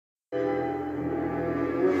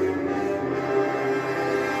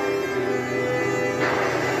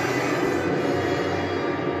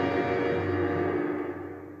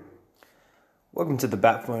Welcome to the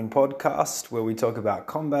Batphone podcast, where we talk about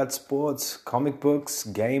combat sports, comic books,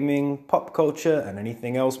 gaming, pop culture, and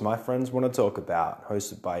anything else my friends want to talk about.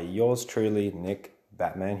 Hosted by yours truly, Nick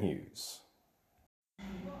Batman Hughes.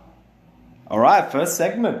 All right, first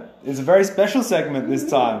segment. It's a very special segment this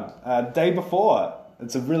time. Day before.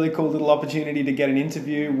 It's a really cool little opportunity to get an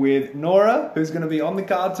interview with Nora, who's going to be on the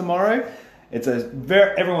card tomorrow.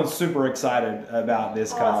 Everyone's super excited about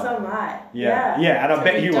this card. So am I. Yeah, and I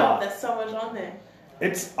bet you are. There's so much on there.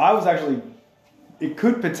 It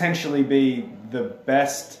could potentially be the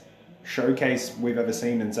best showcase we've ever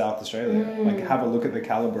seen in South Australia. Like, have a look at the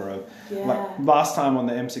caliber of, like, last time on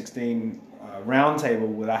the M16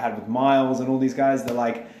 roundtable that I had with Miles and all these guys, they're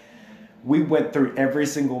like, we went through every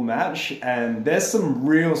single match, and there's some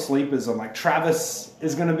real sleepers on, like, Travis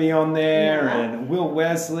is going to be on there, and Will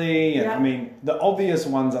Wesley, and I mean, the obvious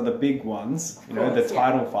ones are the big ones, the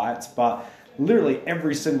title fights, but literally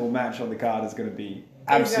every single match on the card is going to be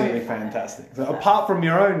absolutely fantastic. So apart from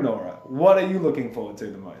your own, Nora, what are you looking forward to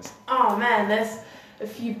the most? Oh man, there's a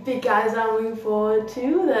few big guys I'm looking forward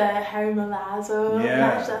to. The Harry Milazzo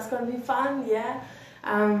match, that's going to be fun,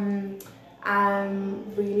 I'm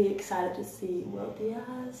really excited to see Will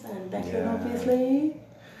Diaz and Beckham, obviously.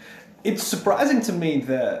 It's surprising to me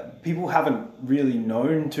that people haven't really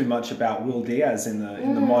known too much about Will Diaz in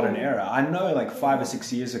the modern era. I know, like, 5 or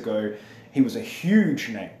 6 years ago, he was a huge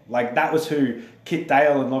name. Like, that was who Kit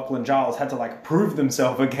Dale and Lachlan Giles had to, like, prove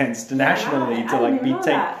themselves against nationally to, like, be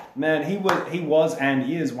taken. Man, he was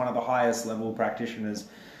and is one of the highest level practitioners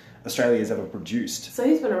Australia's ever produced. So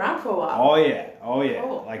he's been around for a while. Oh yeah.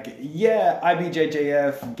 Cool. Like,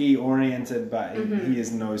 IBJJF, gi oriented, but he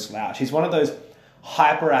is no slouch. He's one of those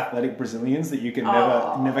hyper athletic Brazilians that you can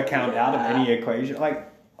never count out of any equation. Like,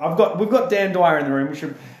 we've got Dan Dwyer in the room. We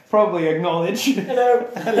should probably acknowledge. Hello.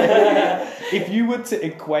 If you were to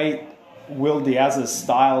equate Will Diaz's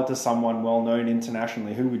style to someone well known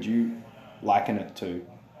internationally, who would you liken it to?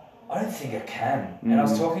 I don't think I can. And I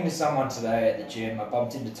was talking to someone today at the gym. I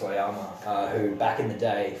bumped into Toyama, who back in the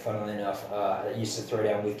day, funnily enough, used to throw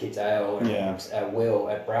down with Kit Dale and Will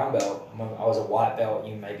at brown belt. I was a white belt,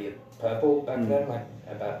 you maybe a purple back then, like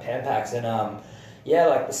about Pan Packs. And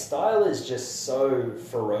like, the style is just so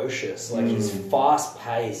ferocious. Like, he's fast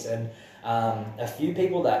paced, and a few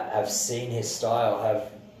people that have seen his style have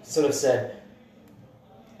sort of said,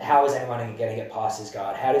 how is anyone going to get past his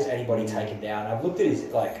guard? How does anybody take him down? I've looked at his,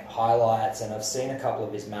 like, highlights, and I've seen a couple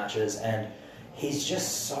of his matches, and he's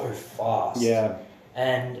just so fast. Yeah.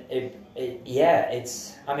 And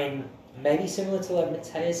it's, I mean, maybe similar to, like,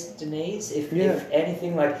 Mateus Diniz, if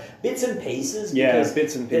anything, like, bits and pieces. Yeah,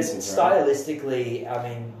 bits and pieces. Stylistically, I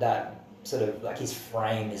mean, that sort of, like, his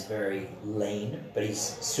frame is very lean, but he's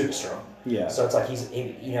super strong. Yeah. So it's like he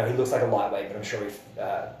looks like a lightweight, but I'm sure he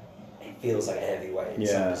feels like a heavyweight in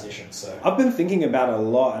some positions. So I've been thinking about it a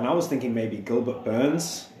lot, and I was thinking maybe Gilbert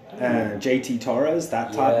Burns and JT Torres,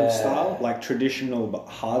 that type of style, like traditional but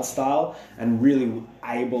hard style, and really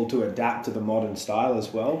able to adapt to the modern style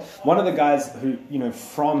as well. One of the guys who,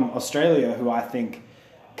 from Australia, who I think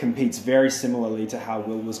competes very similarly to how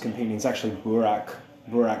Will was competing, is actually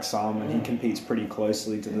Burak Salman. He competes pretty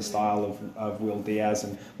closely to the style of Will Diaz,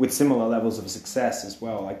 and with similar levels of success as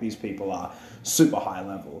well. Like, these people are super high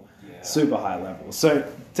level. So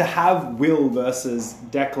to have Will versus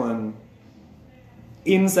Declan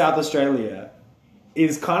in South Australia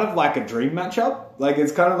is kind of like a dream matchup. Like,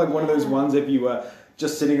 it's kind of like one of those ones, if you were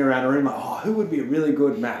just sitting around a room, like, who would be a really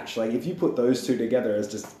good match? Like, if you put those two together,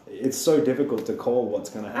 it's so difficult to call what's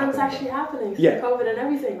going to happen. And it's actually happening. COVID and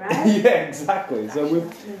everything, right? Exactly.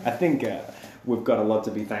 So I think we've got a lot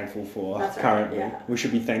to be thankful for currently. Right, We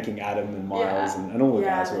should be thanking Adam and Miles and all the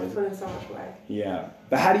guys. Yeah, they're putting so much work. Yeah.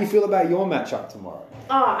 But how do you feel about your matchup tomorrow?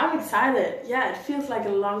 Oh, I'm excited. Yeah, it feels like a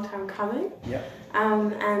long time coming. Yeah.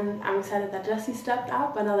 And I'm excited that Jessie stepped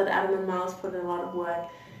up. I know that Adam and Miles put in a lot of work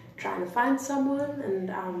trying to find someone,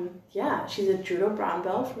 and she's a judo brown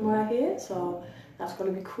belt from what I hear, so that's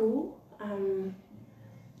going to be cool.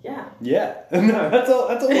 No, that's all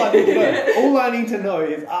I need to know. All I need to know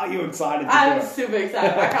is, are you excited? I'm super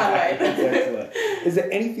excited. I can't wait. That's excellent. Is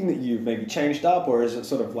there anything that you've maybe changed up, or is it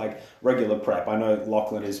sort of like regular prep? I know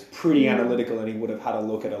Lachlan is pretty analytical, and he would have had a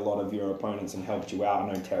look at a lot of your opponents and helped you out.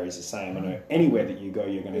 I know Terry's the same. I know anywhere that you go,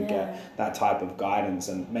 you're going to get that type of guidance,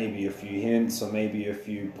 and maybe a few hints, or maybe a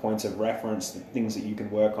few points of reference, things that you can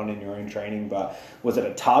work on in your own training. But was it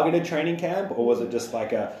a targeted training camp, or was it just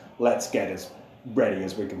like a let's get as ready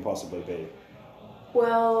as we can possibly be?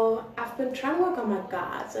 Well, I've been trying to work on my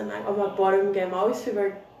guards and, like, on my bottom game. I always feel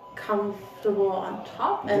very comfortable on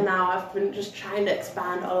top, and now I've been just trying to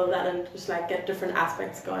expand all of that and just like get different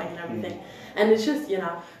aspects going and everything. And it's just, you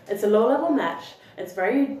know, it's a low-level match. It's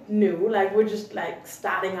very new, like we're just like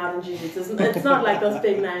starting out in jiu-jitsu. It's not like those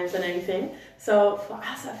big names and anything. So for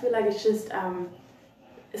us, I feel like it's just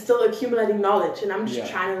still accumulating knowledge, and I'm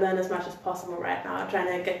just trying to learn as much as possible right now. I'm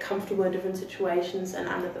trying to get comfortable in different situations and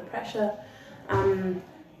under the pressure. And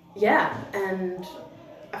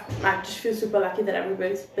I just feel super lucky that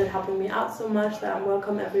everybody's been helping me out so much, that I'm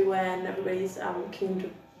welcome everywhere, and everybody's keen to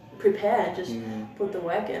prepare and just put the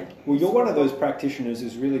work in. Well, you're one of those practitioners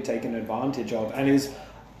who's really taken advantage of, and is,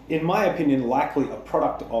 in my opinion, likely a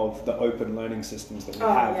product of the open learning systems that we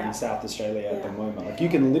have in South Australia at the moment. Like, you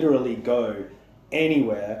can literally go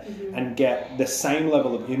anywhere and get the same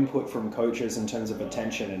level of input from coaches in terms of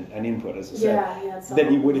attention and input, as I said,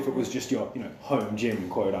 that you would if it was just your, you know, home gym,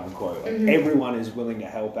 quote unquote. Like, everyone is willing to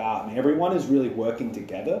help out, and everyone is really working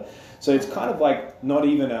together. So it's kind of like not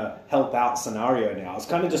even a help out scenario now. It's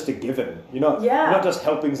kind of just a given. You're not just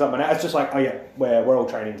helping someone out. It's just like, oh yeah, we're all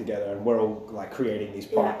training together, and we're all like creating these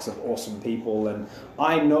products of awesome people. And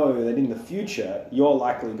I know that in the future, you're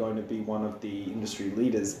likely going to be one of the industry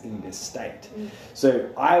leaders in this state. So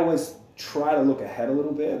I always try to look ahead a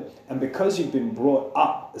little bit, and because you've been brought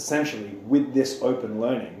up essentially with this open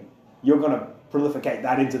learning, you're going to proliferate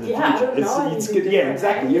that into the future.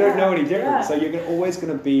 Exactly. You don't know any different, so you're always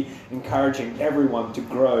going to be encouraging everyone to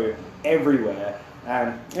grow everywhere.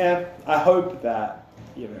 And I hope that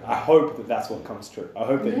that's what comes true. I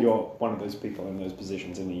hope that you're one of those people in those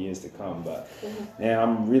positions in the years to come. But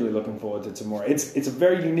I'm really looking forward to tomorrow. It's a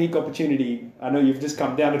very unique opportunity. I know you've just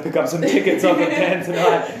come down to pick up some tickets off the van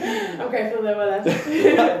tonight. I'm grateful they were there.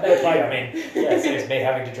 It's me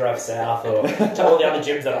having to drive south or to all the other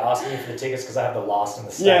gyms that are asking me for the tickets because I have the last in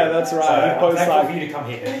the state. Yeah, that's right. So I'm thankful for you to come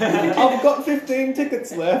here. I've got 15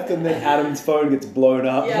 tickets left, and then Adam's phone gets blown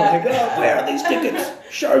up. Yeah. Like, where are these tickets?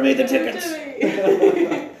 Show me the tickets.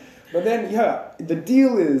 But then, the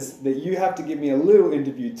deal is that you have to give me a little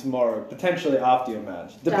interview tomorrow, potentially after your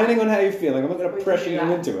match, depending on how you're feeling. I'm not going to pressure you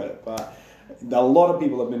into it, but a lot of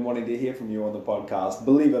people have been wanting to hear from you on the podcast,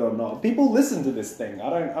 believe it or not. People listen to this thing. I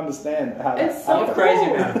don't understand how it's so cool. Crazy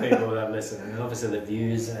amount of people that listen, and obviously the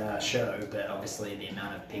views in our show, but obviously the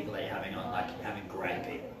amount of people that you're having on, like, you're having great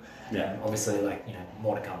people. Yeah. Obviously, like, you know,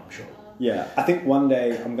 more to come, I'm sure. Yeah, I think one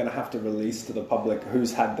day I'm going to have to release to the public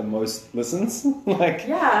who's had the most listens. And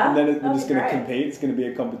then we're just going to compete. It's going to be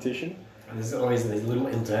a competition. And there's always this little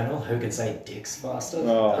internal who can say dicks faster.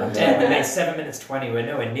 Oh, damn, we made 7 minutes 20. We're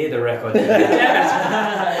nowhere near the record.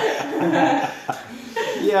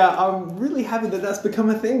 Yeah, I'm really happy that that's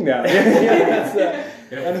become a thing now.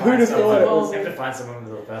 And who'd have thought it was? You have to find someone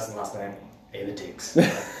with a first and last name. Either dicks.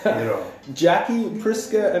 Jackie,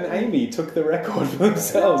 Priska, and Amy took the record for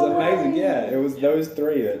themselves. No Amazing, way. yeah. It was those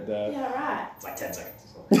three that. Right. It's like 10 seconds.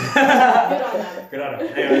 Good on them. Good on them.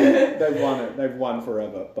 Anyway. They've won it. They've won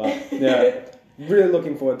forever. But yeah, really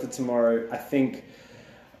looking forward to tomorrow. I think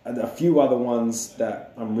a few other ones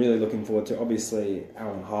that I'm really looking forward to. Obviously,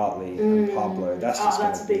 Alan Hartley and Pablo. That's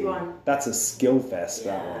a big one. That's a skill fest,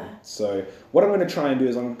 that one. So what I'm going to try and do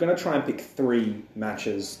is I'm going to try and pick 3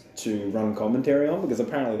 matches to run commentary on, because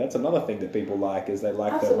apparently that's another thing that people like, is they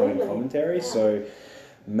like their running commentary. Yeah. So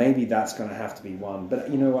maybe that's going to have to be one. But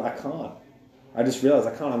you know what? I can't. I just realised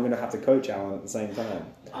I can't. I'm going to have to coach Alan at the same time.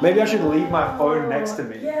 Maybe I should leave my phone next to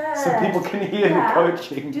me so people can hear the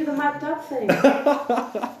coaching. Do the mic'd up thing.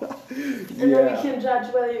 And then we can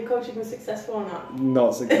judge whether your coaching was successful or not.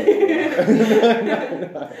 Not successful.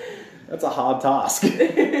 No. That's a hard task.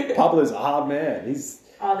 Pablo's a hard man.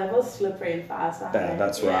 They're both slippery and fast, aren't they?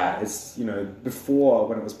 That's right. It's, before,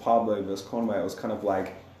 when it was Pablo versus Conway, it was kind of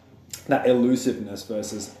like that elusiveness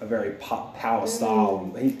versus a very power style.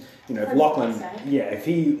 If Lachlan, if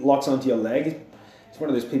he locks onto your leg, he's one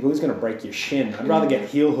of those people who's going to break your shin. I'd rather get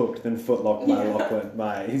heel hooked than foot locked by Lachlan.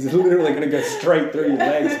 Mate. He's literally going to go straight through your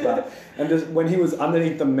legs. When he was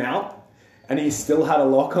underneath the mount, and he still had a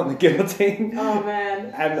lock on the guillotine. Oh,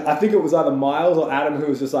 man. And I think it was either Miles or Adam who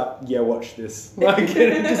was just like, yeah, watch this.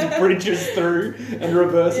 It just bridges through and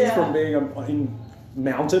reverses from being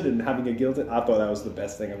mounted and having a guillotine. I thought that was the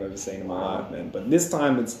best thing I've ever seen in my life, man. But this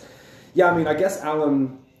time it's... I guess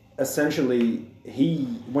Alan, essentially,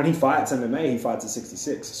 when he fights MMA, he fights at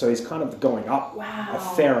 66. So he's kind of going up a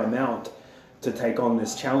fair amount to take on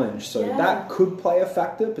this challenge. So that could play a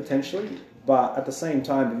factor, potentially. But at the same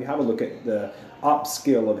time, if you have a look at the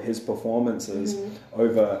upskill of his performances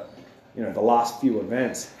over, the last few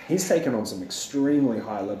events, he's taken on some extremely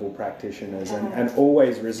high-level practitioners and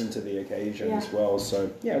always risen to the occasion as well. So,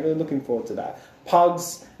 really looking forward to that.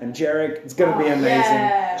 Pugs and Jarek. It's going to be amazing.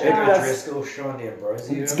 Yeah. Jacob Driscoll, Sean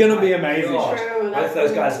D'Ambrosio. It's going to be amazing. True, both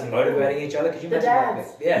those guys are motivating each other. Could you The imagine?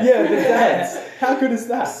 dads. Yeah, the dads. How good is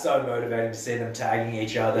that? It's so motivating to see them tagging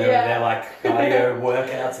each other Yeah. and they're like cardio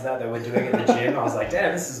workouts and that they were doing at the gym. I was like,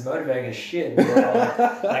 damn, this is motivating as shit. And we're all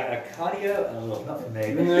like a cardio? Oh, not for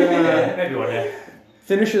me. But maybe one day.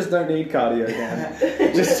 Finishers don't need cardio, Dan.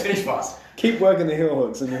 Just finish fast. Keep working the heel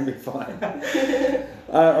hooks and you'll be fine.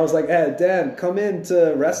 I was like, hey, Dan, come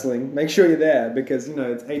into wrestling. Make sure you're there because, you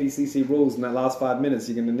know, it's 80cc rules in that last 5 minutes.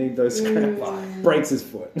 You're going to need those scraps. Breaks his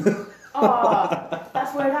foot. Oh,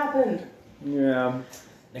 that's where it happened. Yeah.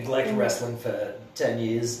 Neglect wrestling for 10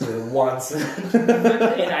 years to once in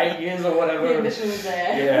 8 years or whatever. The ambition was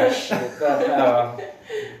there. Yeah, shit. But,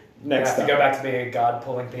 Next have to time. go back to being a guard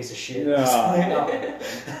pulling piece of shit. No.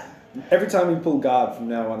 Every time you pull guard from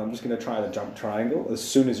now on, I'm just going to try to jump triangle as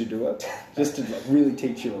soon as you do it, just to like, really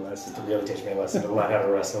teach you a lesson. To really teach me a lesson to learn how to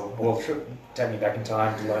wrestle. Well, take me back in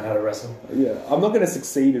time to learn how to wrestle. Yeah, I'm not going to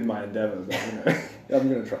succeed in my endeavour, but you know, I'm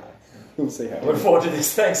going to try. We'll see how. Look forward to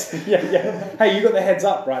this. Thanks. Yeah. Hey, you got the heads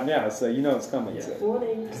up right now, so you know it's coming. Yeah. So.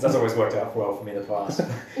 Warning. Because that's always worked out well for me in the past.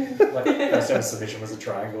 Like, first ever submission was a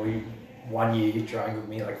triangle. One year you triangled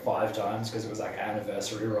me like 5 times because it was like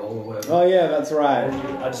anniversary roll or whatever. Oh yeah, that's right.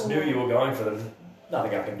 I just knew you were going for them.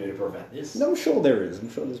 Nothing I can do to prevent this. No, I'm sure there is. I'm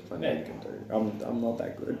sure there's plenty you can do. I'm not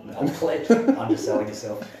that good. I'm pledged. Underselling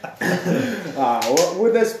yourself. Well,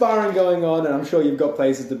 with the sparring going on, and I'm sure you've got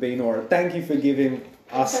places to be, Nora. Thank you for giving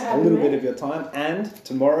us a little bit of your time. And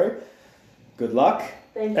tomorrow, good luck.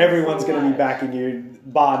 Thank you Everyone's so going to be much. backing you,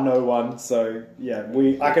 bar no one. So yeah,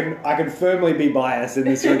 I can firmly be biased in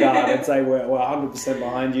this regard and say we're 100%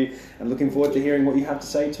 behind you, and looking forward to hearing what you have to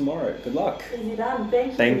say tomorrow. Good luck. Easy done.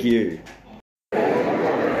 Thank you. Thank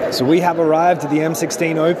you. So we have arrived at the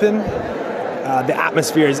M16 Open. The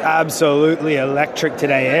atmosphere is absolutely electric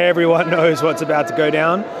today. Everyone knows what's about to go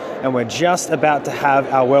down. And we're just about to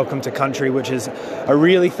have our Welcome to Country, which is a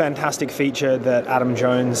really fantastic feature that Adam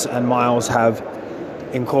Jones and Miles have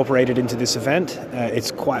incorporated into this event.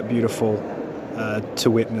 It's quite beautiful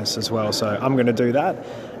to witness as well. So I'm going to do that,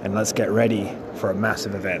 and let's get ready for a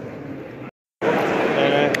massive event.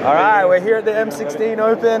 All right, we're here at the M16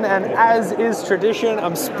 Open, and as is tradition,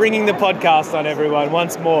 I'm springing the podcast on everyone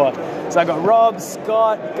once more. So I've got Rob,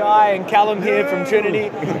 Scott, Guy, and Callum here from Trinity.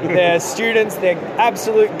 They're students, they're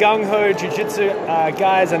absolute gung-ho jiu-jitsu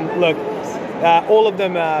guys, and look, all of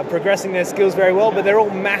them are progressing their skills very well, but they're all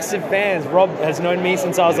massive fans. Rob has known me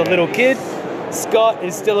since I was a little kid. Scott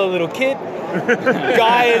is still a little kid.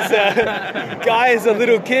 Guy is a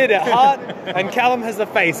little kid at heart, and Callum has the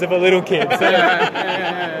face of a little kid.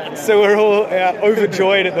 So we're all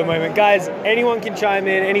overjoyed at the moment. Guys, anyone can chime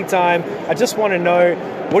in anytime. I just want to know,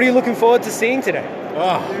 what are you looking forward to seeing today?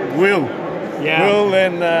 Will. Yeah. Will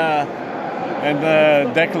and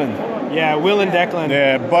Declan. Yeah, Will and Declan.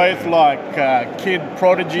 They're both like kid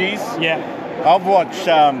prodigies. Yeah. I've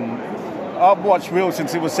watched Will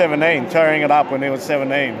since he was 17, tearing it up when he was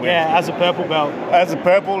 17. Yeah, as a purple belt. As a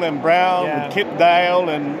purple and brown, with Kip Dale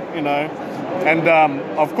and, you know. And,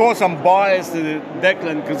 of course, I'm biased to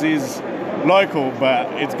Declan because he's local,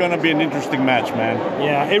 but it's going to be an interesting match, man.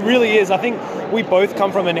 Yeah, it really is. I think we both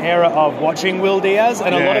come from an era of watching Will Diaz,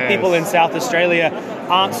 and a lot of people in South Australia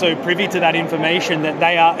aren't so privy to that information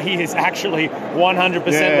that he is actually 100%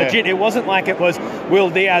 legit. It wasn't like it was Will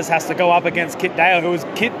Diaz has to go up against Kit Dale. It was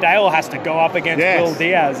Kit Dale has to go up against Will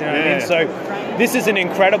Diaz. You know what I mean? So this is an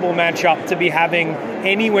incredible matchup to be having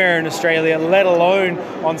anywhere in Australia, let alone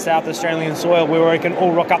on South Australian soil, where we can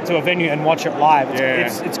all rock up to a venue and watch it live.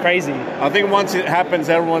 It's crazy. I think once it happens,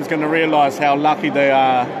 everyone's going to realise how lucky they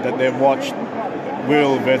are that they've watched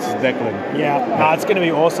Will versus Declan. Yeah, it's going to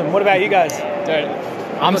be awesome. What about you guys? Dude,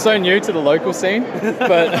 I'm so new to the local scene,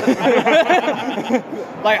 but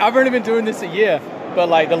like I've only been doing this a year, but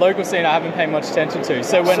like the local scene I haven't paid much attention to.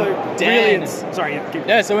 So when Dan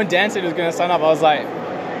said he was going to sign up, I was like,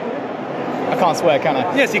 I can't swear, can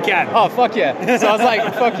I? Yes, you can. Oh, fuck yeah. So I was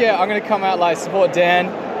like, fuck yeah, I'm going to come out, like, support Dan,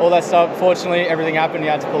 all that stuff. Fortunately, everything happened. He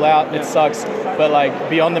had to pull out. It sucks. But, like,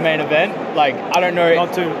 beyond the main event, like, I don't know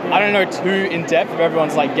too in-depth of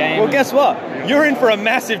everyone's, like, game. Well, guess what? You're in for a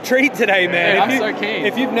massive treat today, man. Yeah, I'm so keen.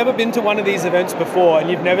 If you've never been to one of these events before and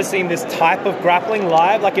you've never seen this type of grappling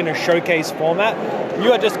live, like in a showcase format,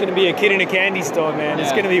 you are just going to be a kid in a candy store, man. Yeah.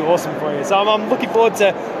 It's going to be awesome for you. So I'm looking forward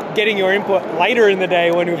to getting your input later in the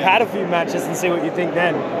day when we've had a few matches and see what you think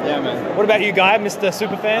then. Yeah, man. What about you, Guy, Mr.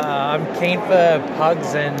 Superfan? I'm keen for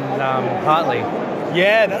Pugs and Hartley.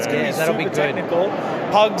 Yeah, that's going to be that'll super be good. technical.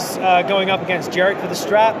 Pugs going up against Jarek for the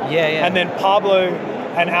strap. Yeah. And then Pablo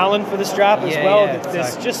and Alan for the strap as well. Yeah,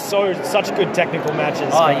 There's just such good technical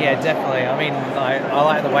matches. Oh yeah, definitely. I mean, I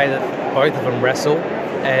like the way that both of them wrestle,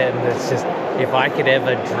 and it's just, if I could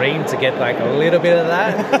ever dream to get like a little bit of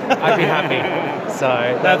that, I'd be happy. So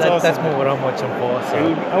that's awesome. That's more what I'm watching for. So.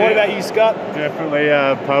 And what about you, Scott? Definitely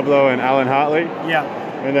Pablo and Alan Hartley. Yeah.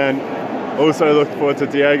 And then also look forward to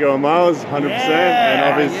Diego and Miles, 100%.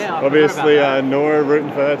 And obviously Nora rooting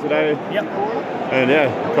for her today. Yep. And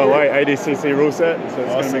can't wait. ADCC rule set, so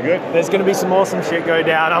it's going to be good. There's going to be some awesome shit go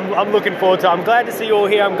down. I'm looking forward to it. I'm glad to see you all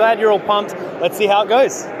here. I'm glad you're all pumped. Let's see how it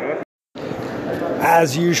goes.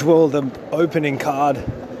 As usual, the opening card,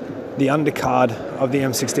 the undercard of the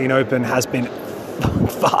M16 Open has been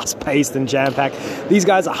fast-paced and jam-packed. These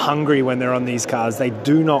guys are hungry when they're on these cards. They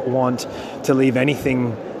do not want to leave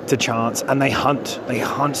anything to chance, and they hunt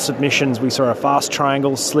submissions. We saw a fast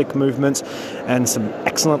triangle, slick movements, and some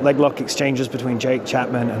excellent leg lock exchanges between Jake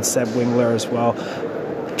Chapman and Seb Wingler as well.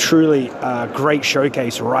 Truly a great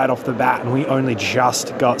showcase right off the bat, and we only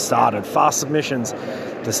just got started. Fast submissions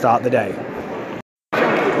to start the day.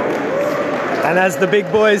 And as the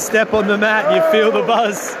big boys step on the mat, you feel the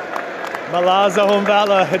buzz. Milazzo and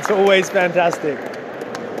Valor, it's always fantastic.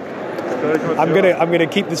 I'm gonna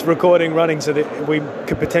keep this recording running so that we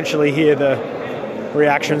could potentially hear the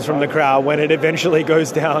reactions from the crowd when it eventually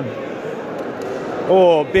goes down.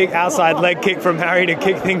 Oh, big outside leg kick from Harry to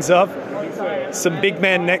kick things off. Some big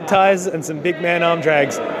man neckties and some big man arm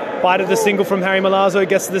drags. Bite of the single from Harry Milazzo,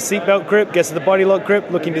 gets to the seatbelt grip, gets to the body lock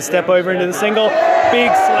grip, looking to step over into the single.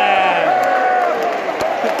 Big slam.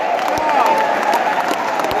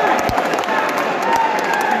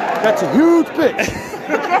 That's a huge pitch.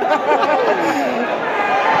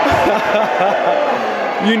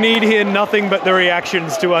 You need hear nothing but the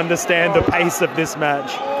reactions to understand the pace of this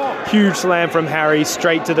match. Huge slam from Harry,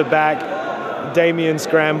 straight to the back. Damien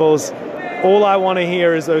scrambles. All I want to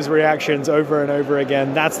hear is those reactions over and over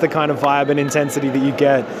again. That's the kind of vibe and intensity that you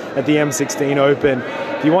get at the M16 Open.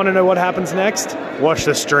 If you want to know what happens next, watch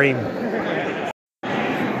the stream.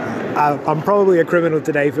 I'm probably a criminal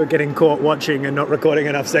today for getting caught watching and not recording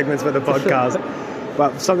enough segments for the podcast.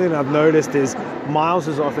 But something that I've noticed is Miles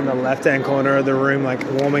is off in the left-hand corner of the room, like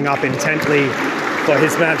warming up intently for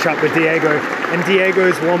his matchup with Diego. And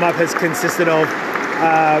Diego's warm-up has consisted of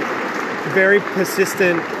very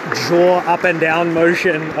persistent jaw up and down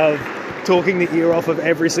motion of talking the ear off of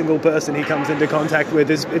every single person he comes into contact with.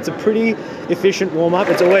 It's a pretty efficient warm-up.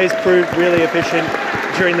 It's always proved really efficient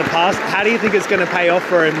during the past. How do you think it's going to pay off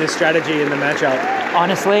for him, this strategy in the matchup?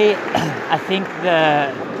 Honestly, I think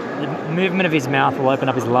the movement of his mouth will open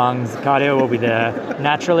up his lungs. Cardio will be there.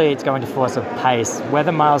 Naturally, it's going to force a pace.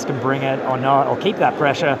 Whether Miles can bring it or not, or keep that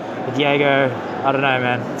pressure with Diego, I don't know,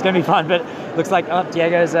 man. It's going to be fun, but looks like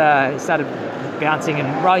Diego's started bouncing and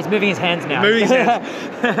he's moving his hands now. Moving his hands.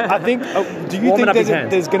 I think. Do you think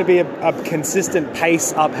there's going to be a consistent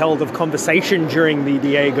pace upheld of conversation during the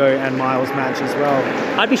Diego and Miles match as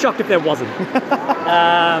well? I'd be shocked if there wasn't.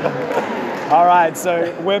 All right,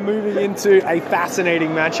 so we're moving into a fascinating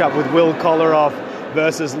matchup with Will Kolarov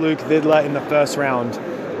versus Luke Vidler in the first round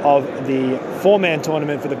of the four-man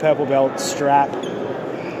tournament for the purple belt strap.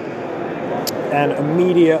 And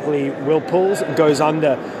immediately Will pulls and goes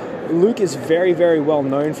under. Luke is very, very well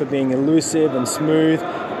known for being elusive and smooth.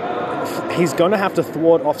 He's going to have to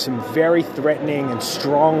thwart off some very threatening and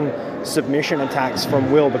strong submission attacks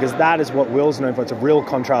from Will, because that is what Will's known for. It's a real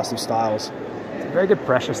contrast of styles. Very good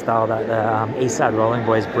pressure style that the East Side Rolling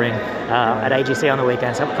Boys bring at AGC on the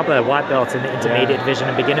weekends. Have a couple of white belts in the intermediate division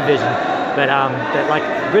and beginner division, but like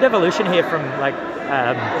good evolution here from like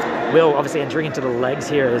Will obviously entering into the legs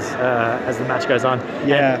here as the match goes on.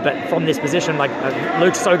 Yeah. But from this position, like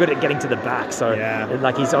Luke's so good at getting to the back. So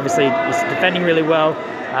like he's defending really well.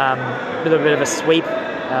 With a bit of a sweep.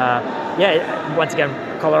 Once again,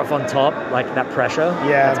 Kolarov on top, like that pressure.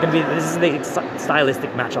 Yeah. This is the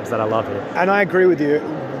stylistic matchups that I love here. And I agree with you.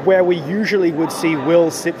 Where we usually would see Will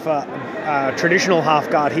sit for traditional half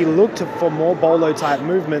guard, he looked for more bolo type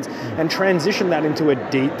movements and transitioned that into a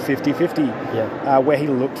deep 50-50, where he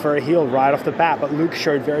looked for a heel right off the bat. But Luke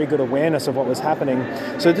showed very good awareness of what was happening.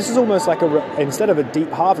 So this is almost like instead of a deep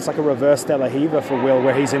half, it's like a reverse De La Hiva for Will,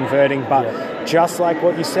 where he's inverting. But just like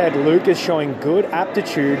what you said, Luke is showing good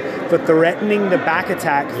aptitude for threatening the back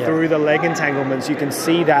attack through the leg entanglements. You can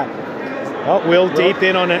see that. Oh, Will deep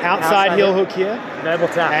in on an outside heel hook here. Noble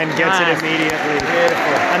tap. And gets it immediately.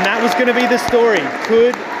 Beautiful. And that was going to be the story.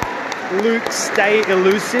 Could Luke stay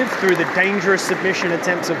elusive through the dangerous submission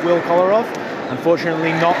attempts of Will Kolarov?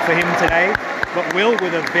 Unfortunately not for him today. But Will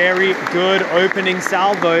with a very good opening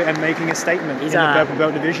salvo and making a statement in the purple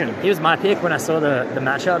belt division. He was my pick when I saw the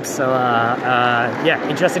matchup, so yeah,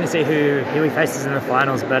 interesting to see who he faces in the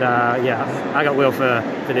finals. But yeah, I got Will for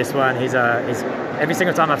this one. He's every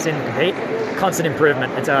single time I've seen him compete, constant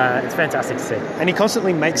improvement. It's fantastic to see. And he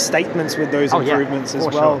constantly makes statements with those improvements as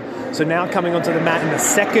well. Sure. So now coming onto the mat in the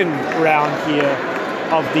second round here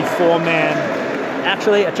of the 4-man.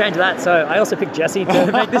 Actually, I changed that. So I also picked Jesse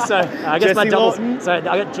to make this. So I guess my doubles. Lawton. So I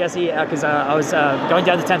got Jesse because I was going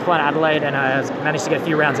down to 10th line Adelaide, and I managed to get a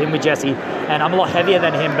few rounds in with Jesse. And I'm a lot heavier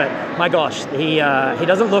than him, but my gosh, he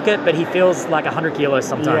doesn't look it, but he feels like 100 kilos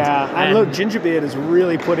sometimes. Yeah, and look, Gingerbeard has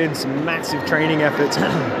really put in some massive training efforts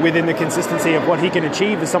within the consistency of what he can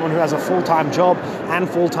achieve as someone who has a full-time job and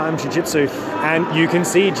full-time jiu-jitsu. And you can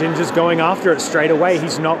see Ginger's going after it straight away.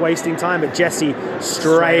 He's not wasting time, but Jesse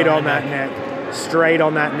straight on that neck. Straight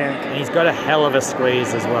on that neck. And he's got a hell of a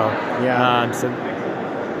squeeze as well. Yeah. So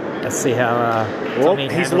let's see how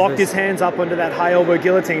he's locked his hands up under that high elbow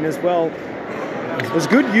guillotine as well. It was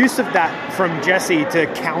good use of that from Jesse to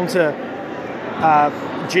counter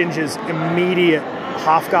Ginger's immediate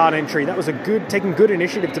half guard entry. That was taking good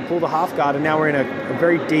initiative to pull the half guard, and now we're in a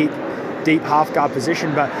very deep half guard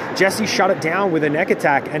position, but Jesse shut it down with a neck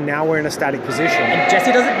attack, and now we're in a static position. And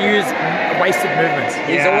Jesse doesn't use wasted movements.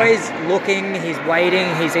 He's always looking, he's waiting,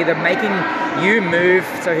 he's either making you move,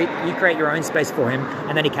 so you create your own space for him,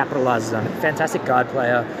 and then he capitalizes on it. Fantastic guard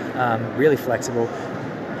player, really flexible.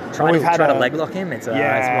 Try to leg lock him. It's one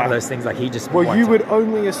of those things like he just. Well, you would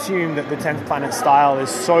only assume that the 10th Planet style is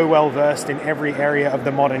so well versed in every area of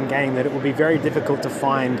the modern game that it would be very difficult to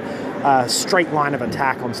find a straight line of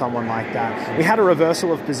attack on someone like that. We had a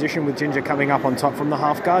reversal of position with Ginger coming up on top from the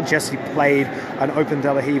half guard. Jesse played an open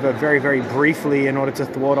De La Riva very, very briefly in order to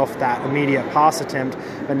thwart off that immediate pass attempt,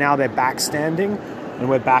 but now they're back standing and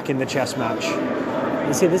we're back in the chess match.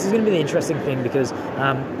 You see, this is going to be the interesting thing because,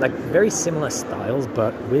 like, very similar styles,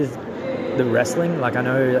 but with the wrestling, like I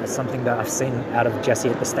know that's something that I've seen out of Jesse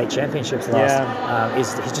at the state championships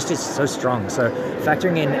last. He just is so strong. So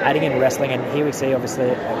adding in wrestling, and here we see obviously.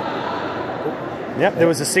 Yep, there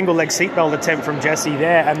was a single leg seatbelt attempt from Jesse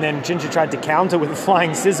there, and then Ginger tried to counter with a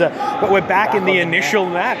flying scissor. But we're back in the initial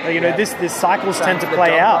mat. You know, this cycles tend to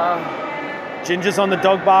play out. Ginger's on the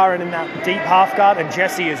dog bar and in that deep half guard, and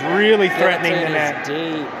Jesse is really threatening the neck.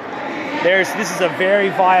 This is a very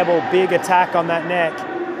viable big attack on that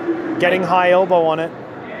neck. Getting high elbow on it.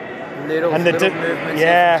 Little movements.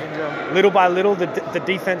 Little by little the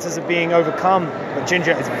defenses are being overcome. But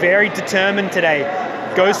Ginger is very determined today.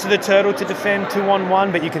 Goes to the turtle to defend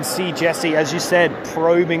 2-on-1, but you can see Jesse, as you said,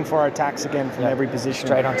 probing for attacks again from every position.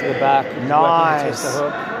 Straight onto the back. Nice. The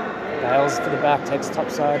hook. Bails for the back, takes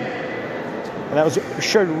top side. And that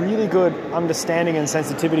showed really good understanding and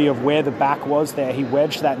sensitivity of where the back was there. He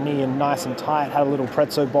wedged that knee in nice and tight, had a little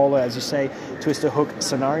prezzo bowler, as you say, twister hook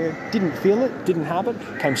scenario. Didn't feel it, didn't have it.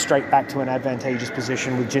 Came straight back to an advantageous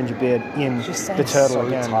position with Gingerbeard in the turtle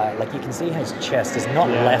again. Tight. Like you can see his chest is not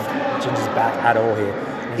left Ginger's back at all here.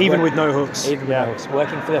 Even with no hooks. Even with no hooks.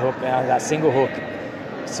 Working for the hook now, that single hook,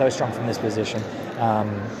 so strong from this position.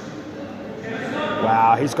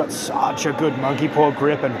 Wow, he's got such a good monkey paw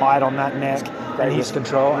grip and bite on that neck. And he's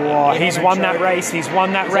control. Oh, he's won that race. He's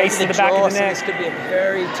won that race to the back of the neck. This could be a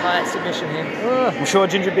very tight submission here. I'm sure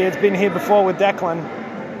Gingerbeard's been here before with Declan.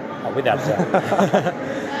 Oh, without doubt.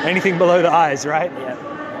 Anything below the eyes, right?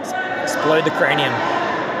 Yeah. Explode the cranium.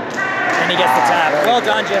 And he gets the tap. Well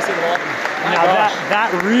done, Jesse Lawton. Now that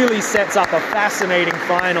really sets up a fascinating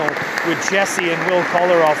final with Jesse and Will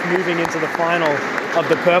Kolarov moving into the final of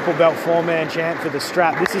the purple belt 4-man champ for the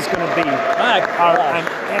strap. This is going to be an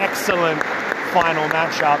excellent final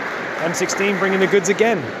matchup. M16 bringing the goods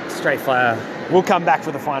again. Straight fire. We'll come back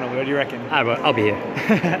for the final. What do you reckon? I'll be here.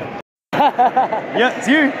 Yeah, it's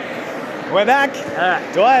you. We're back.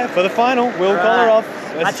 Dwyer for the final. Will Kolarov.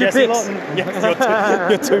 That's Jesse Lawton. Yeah,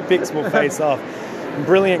 your two picks will face off.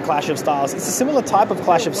 Brilliant clash of styles. It's a similar type of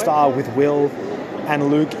clash of style with Will and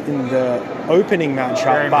Luke in the opening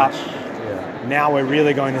matchup, but now we're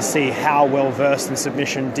really going to see how well versed in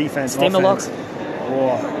submission, defense, steamer offense.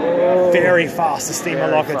 Very fast, the steamer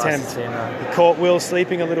lock attempt. He caught Will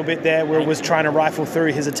sleeping a little bit there. Will was trying to rifle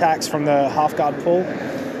through his attacks from the half guard pull.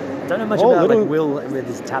 Don't know much about Will with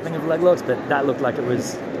his tapping of leg locks, but that looked like it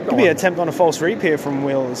was. Could be an attempt on a false reap here from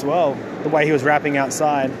Will as well. The way he was wrapping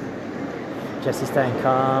outside. Jesse staying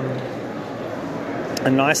calm.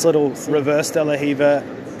 A nice little reverse De La Riva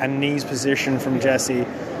and knees position from Jesse.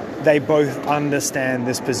 they both understand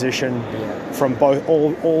this position from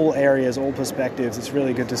all areas, all perspectives. It's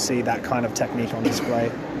really good to see that kind of technique on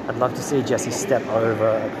display. I'd love to see Jesse step over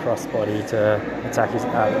a crossbody to attack his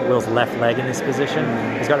Will's left leg in this position.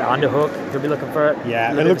 He's got an underhook. He'll be looking for it.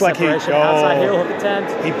 Yeah, it looked like outside heel hook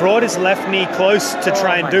attempt. He brought his left knee close to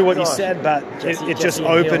try and do what you said, but it just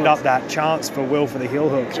opened up that chance for Will for the heel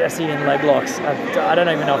hook. Jesse in leg locks. I don't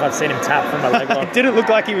even know if I've seen him tap from a leg lock. It didn't look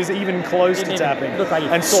like he was even close to tapping. Look like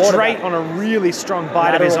and straight on a really strong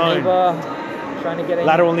bite of his own. Trying to get in.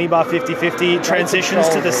 Lateral knee bar 50-50. Transitions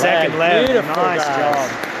to the second leg. Nice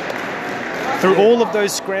job. Through all of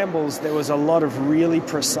those scrambles, there was a lot of really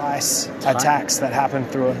precise attacks that happened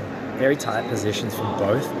through it. Very tight positions from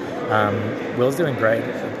both. Will's doing great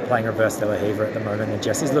playing reverse de la Riva at the moment, and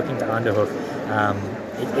Jesse's looking to underhook.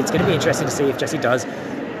 It's going to be interesting to see if Jesse does.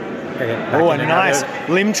 Oh, a nice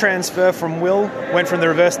limb transfer from Will. Went from the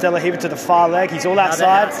reverse de la Riva to the far leg. He's all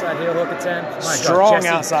outside. Outside heel hook attempt. Strong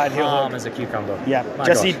outside heel hook. As a cucumber. Yeah,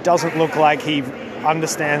 Jesse doesn't look like he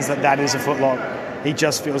understands that is a footlock. He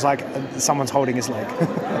just feels like someone's holding his leg.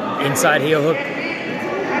 Inside heel hook.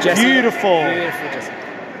 Jesse. Beautiful. Jesse.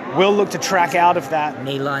 Will look to track out of that.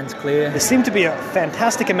 Knee line's clear. There seemed to be a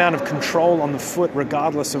fantastic amount of control on the foot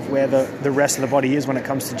regardless of where the rest of the body is when it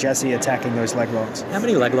comes to Jesse attacking those leg locks. How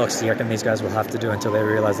many leg locks do you reckon these guys will have to do until they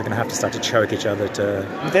realise they're going to have to start to choke each other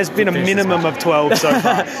to... There's been a minimum of 12 so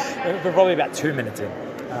far. We're probably about 2 minutes in.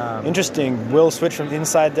 Interesting. Will switch from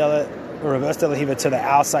inside reverse de la Riva to the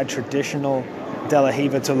outside traditional de la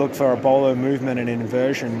Riva to look for a bolo movement and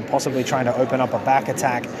inversion, possibly trying to open up a back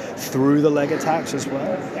attack through the leg attacks as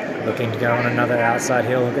well. Looking to go on another outside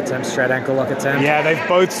heel hook attempt, straight ankle lock attempt. Yeah, they've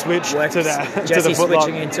both switched to the foot lock.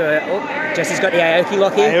 Switching into Jesse's got the Aoki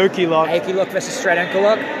lock here. Aoki lock versus straight ankle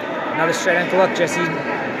lock. Another straight ankle lock. Jesse.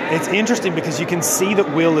 It's interesting because you can see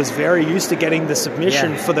that Will is very used to getting the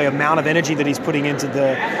submission for the amount of energy that he's putting into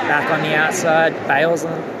the... Back on the outside, bails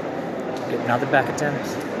on. Get another back attempt.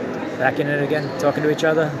 Back in it again, talking to each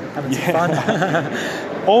other, having some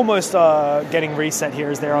fun. Almost getting reset here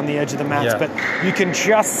as they're on the edge of the mats, but you can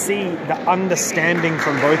just see the understanding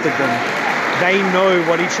from both of them. They know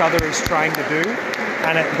what each other is trying to do,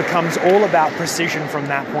 and it becomes all about precision from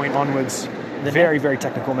that point onwards. Very, very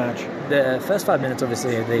technical match. The first 5 minutes,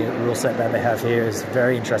 obviously, the rule set that they have here is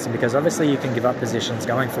very interesting because obviously you can give up positions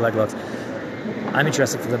going for leg locks. I'm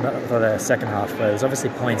interested for the second half, but there's obviously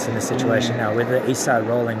points in this situation now with the east side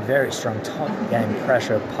rolling, very strong top game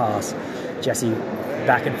pressure pass. Jesse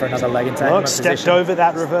back in for another leg entanglement stepped over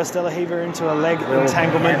that reverse de la Riva into a leg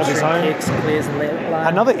entanglement of his own. Kicks, clears the leg line.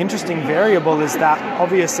 Another interesting variable is that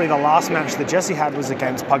obviously the last match that Jesse had was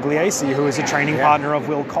against Pugliese, who is a training partner of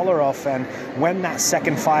Will Kolarov, and when that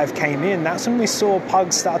second five came in, that's when we saw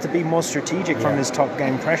Pug start to be more strategic from his top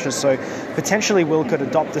game pressure. So potentially Will could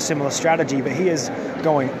adopt a similar strategy, but he is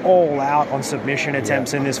going all out on submission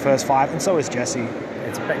attempts in his first five, and so is Jesse.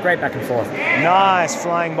 It's a great back and forth. Nice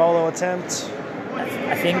flying bolo attempt.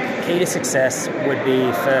 I think key to success would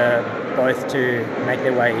be for both to make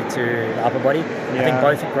their way to the upper body. I think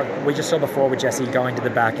both, we just saw before with Jesse going to the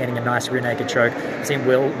back, getting a nice rear naked choke. I've seen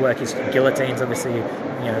Will work his guillotines, obviously,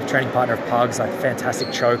 training partner of Pugs, like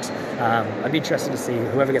fantastic chokes. I'd be interested to see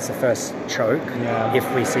whoever gets the first choke,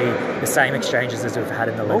 if we see the same exchanges as we've had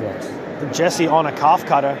in the leg locks. Jesse on a calf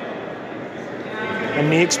cutter, a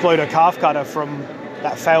knee exploder calf cutter from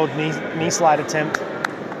that failed knee slide attempt.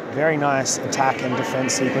 Very nice attack and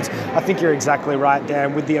defense sequence. I think you're exactly right,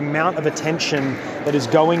 Dan. With the amount of attention that is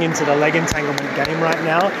going into the leg entanglement game right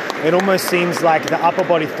now, it almost seems like the upper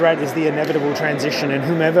body threat is the inevitable transition, and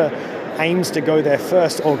whomever aims to go there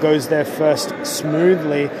first or goes there first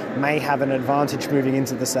smoothly may have an advantage moving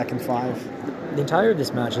into the second five. The entire of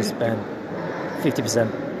this match has spent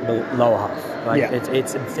 50% the lower half.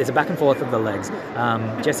 It's a back and forth of the legs.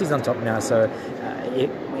 Jesse's on top now, so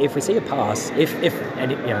if we see a pass, if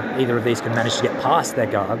either of these can manage to get past their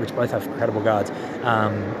guard, which both have incredible guards,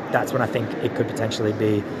 that's when I think it could potentially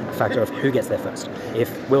be a factor of who gets there first.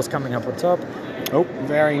 If Will's coming up on top. Oh,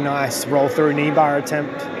 very nice roll through knee bar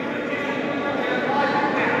attempt.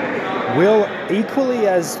 Will equally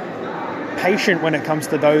as patient when it comes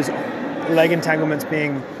to those leg entanglements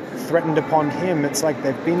being threatened upon him. It's like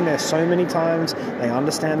they've been there so many times, they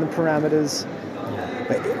understand the parameters.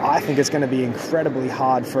 But I think it's going to be incredibly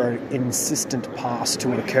hard for an insistent pass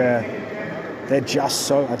to occur. They're just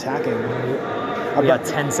so attacking. We are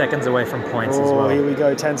 10 seconds away from points as well. Here we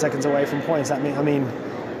go, 10 seconds away from points. I mean,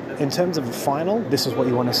 in terms of a final, this is what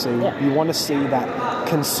you want to see. Yeah. You want to see that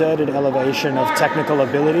concerted elevation of technical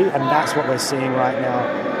ability, and that's what we're seeing right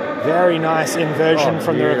now. Very nice inversion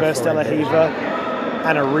from the reverse de la Riva.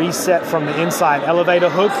 and a reset from the inside elevator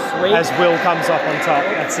hook as Will comes up on top.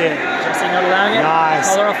 That's it. Jesse not allowing it. Nice.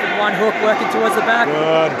 Collar off with one hook, working towards the back.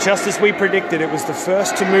 Good. Just as we predicted, it was the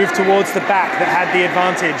first to move towards the back that had the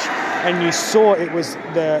advantage. And you saw it was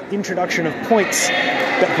the introduction of points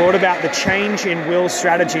that brought about the change in Will's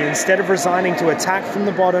strategy. Instead of resigning to attack from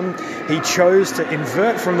the bottom, he chose to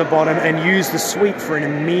invert from the bottom and use the sweep for an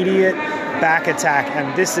immediate back attack.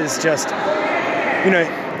 And this is just,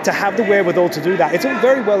 to have the wherewithal to do that. It's all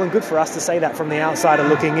very well and good for us to say that from the outsider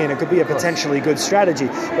looking in. It could be a potentially good strategy.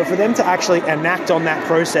 But for them to actually enact on that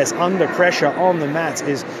process under pressure on the mats,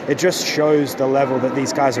 it just shows the level that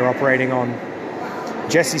these guys are operating on.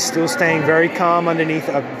 Jesse's still staying very calm underneath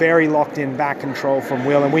a very locked-in back control from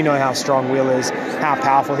Will, and we know how strong Will is, how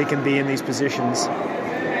powerful he can be in these positions.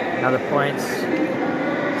 Another points.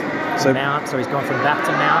 So mount, so he's gone from back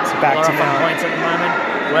to mount. So back to mount. Points at the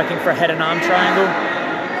moment, working for a head and arm triangle.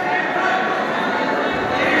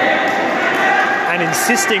 And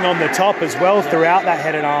insisting on the top as well throughout that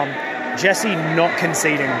head and arm. Jesse not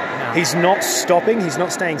conceding. No. He's not stopping. He's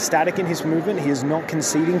not staying static in his movement. He is not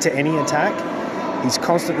conceding to any attack. He's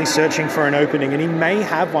constantly searching for an opening, and he may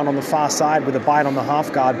have one on the far side with a bite on the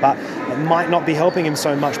half guard, but it might not be helping him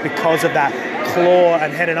so much because of that claw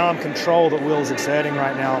and head and arm control that Will's exerting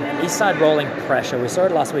right now. East side rolling pressure. We saw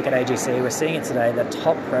it last week at AGC. We're seeing it today. The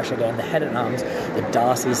top pressure game, the head and arms, the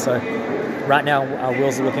Darcys. So right now,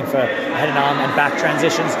 Will's looking for head and arm and back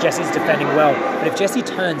transitions. Jesse's defending well. But if Jesse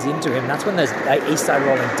turns into him, that's when those east side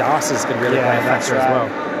rolling Darcys can really play a factor as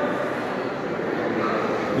well.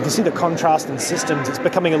 You can see the contrast in systems. It's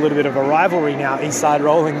becoming a little bit of a rivalry now, East Side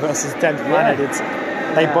Rolling versus 10th Planet.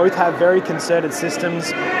 They both have very concerted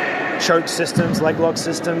systems, choke systems, leg lock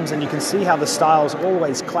systems, and you can see how the styles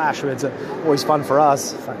always clash. It's always fun for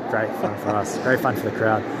us. Great fun for us. Very fun for the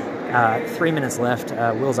crowd. 3 minutes left.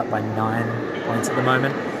 Will's up by 9 points at the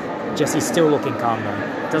moment. Jesse's still looking calm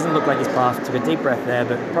though. Doesn't look like he's puffed. Took a deep breath there,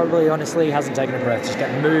 but probably honestly hasn't taken a breath. Just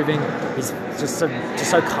get moving. He's just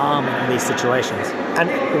so calm in these situations.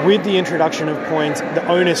 And with the introduction of points, the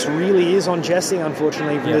onus really is on Jesse,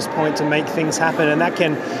 unfortunately, from this point to make things happen, and that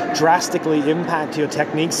can drastically impact your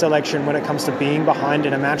technique selection when it comes to being behind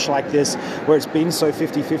in a match like this, where it's been so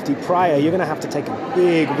 50-50 prior. You're going to have to take a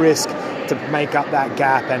big risk to make up that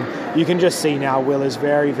gap, and you can just see now Will is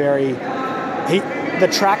very, very... The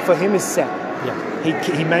track for him is set.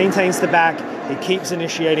 Yeah. He maintains the back, he keeps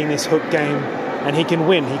initiating this hook game, and he can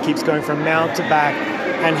win. He keeps going from mount to back,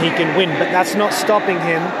 and he can win. But that's not stopping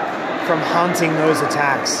him from hunting those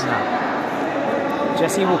attacks. No.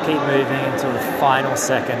 Jesse will keep moving until the final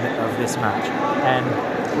second of this match.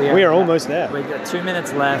 And we are almost there. We've got 2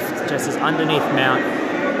 minutes left. Jesse's underneath mount.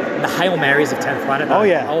 The Hail Marys of 10th Planet. Oh,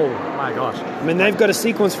 yeah. Oh, my gosh. I mean, they've got a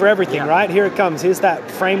sequence for everything, right? Here it comes. Here's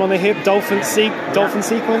that frame on the hip, dolphin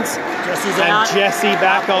sequence. Jesse's and out. Jesse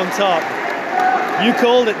back on top. You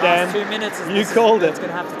called it, Dan. Last 2 minutes. You called it. It's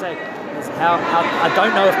going to have to take. I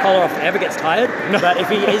don't know if Kolarov ever gets tired, but if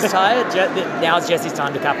he is tired, now's Jesse's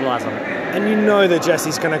time to capitalise on it. And you know that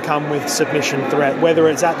Jesse's going to come with submission threat, whether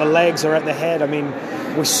it's at the legs or at the head. I mean,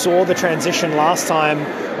 we saw the transition last time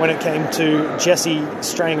when it came to Jesse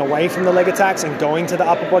straying away from the leg attacks and going to the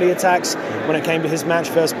upper body attacks when it came to his match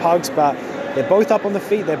versus Pugs, but they're both up on the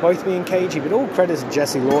feet, they're both being cagey, but all credit to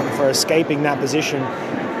Jesse Lawton for escaping that position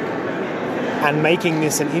and making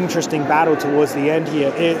this an interesting battle towards the end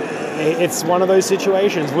here. It's one of those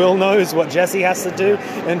situations. Will knows what Jesse has to do,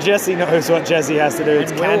 and Jesse knows what Jesse has to do.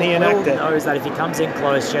 It's can he enact it? Will knows that if he comes in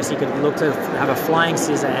close, Jesse could look to have a flying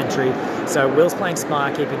scissor entry. So Will's playing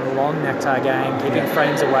smart, keeping the long necktie game, keeping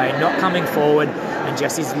frames away, not coming forward, and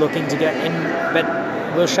Jesse's looking to get in, but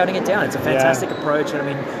Will's shutting it down. It's a fantastic approach. I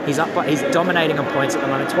mean, he's dominating on points at the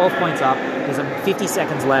moment. 12 points up. There's 50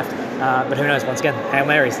 seconds left. But who knows? Once again, Hail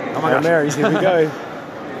Marys. Oh my gosh. Hail Marys. Here we go.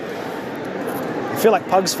 I feel like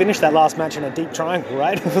Pugs finished that last match in a deep triangle,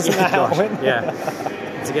 right? Wasn't that how it went? Yeah.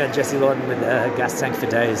 Once again, Jesse Lawton with a gas tank for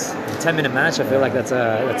days. A 10-minute match. I feel like that's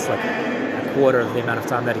like a quarter of the amount of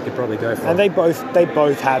time that he could probably go for. And they both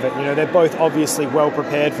have it. You know, they're both obviously well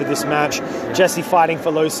prepared for this match. Yeah. Jesse fighting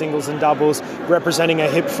for low singles and doubles, representing a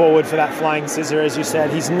hip forward for that flying scissor, as you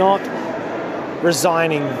said. He's not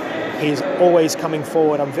resigning. He's always coming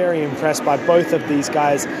forward. I'm very impressed by both of these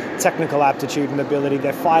guys' technical aptitude and ability.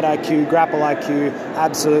 Their fight IQ, grapple IQ,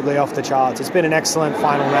 absolutely off the charts. It's been an excellent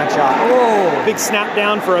final matchup. Oh, big snap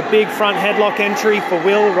down for a big front headlock entry for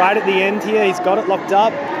Will right at the end here. He's got it locked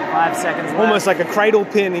up. 5 seconds left. Almost like a cradle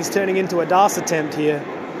pin. He's turning into a Darce attempt here.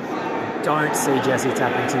 Don't see Jesse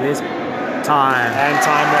tap into this. Time. And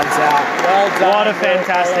time runs out. Well done. What a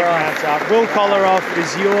fantastic matchup. Will Kolarov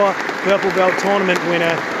is your purple belt tournament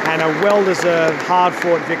winner and a well-deserved,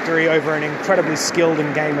 hard-fought victory over an incredibly skilled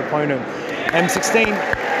and game opponent. M16,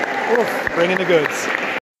 bringing the goods.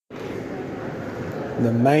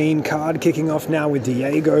 The main card kicking off now with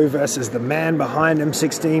Diego versus the man behind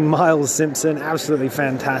M16, Miles Simpson. Absolutely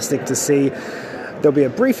fantastic to see. There'll be a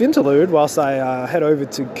brief interlude whilst I head over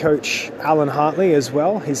to Coach Alan Hartley as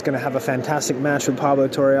well. He's going to have a fantastic match with Pablo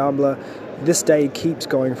Torrealba. This day keeps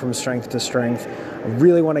going from strength to strength. I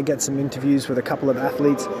really want to get some interviews with a couple of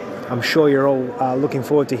athletes. I'm sure you're all looking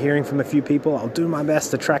forward to hearing from a few people. I'll do my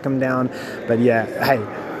best to track them down. But yeah,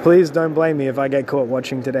 hey, please don't blame me if I get caught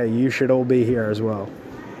watching today. You should all be here as well.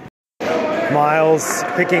 Miles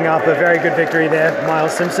picking up a very good victory there,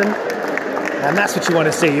 Miles Simpson. And that's what you want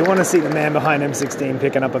to see. You want to see the man behind M16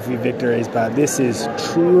 picking up a few victories, but this is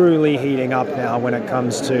truly heating up now when it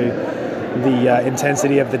comes to the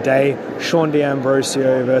intensity of the day. Sean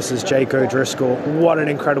D'Ambrosio versus Jake O'Driscoll. What an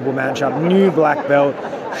incredible matchup. New black belt,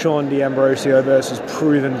 Sean D'Ambrosio versus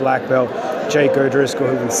proven black belt, Jake O'Driscoll,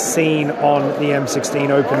 who we've seen on the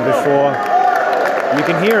M16 Open before. You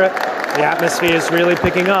can hear it. The atmosphere is really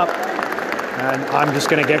picking up. And I'm just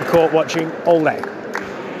going to get caught watching all day.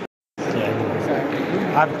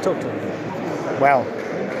 I've talked to him. Well,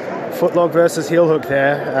 footlock versus heel hook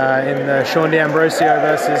there in the Sean D'Ambrosio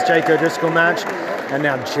versus Jake O'Driscoll match. And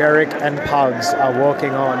now Jarek and Pugs are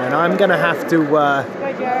walking on. And I'm going to have to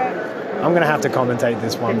commentate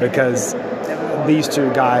this one because these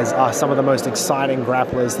two guys are some of the most exciting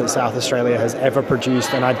grapplers that South Australia has ever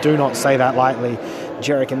produced. And I do not say that lightly.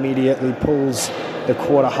 Jarek immediately pulls the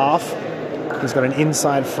quarter half. He's got an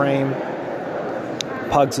inside frame.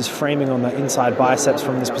 Pugs is framing on the inside biceps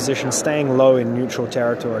from this position, staying low in neutral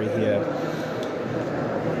territory here.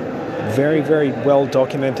 Very, very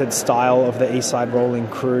well-documented style of the Eastside rolling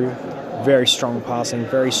crew. Very strong passing,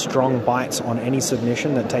 very strong bites on any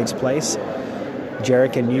submission that takes place.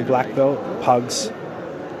 Jarek, a new black belt. Pugs,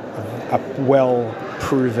 a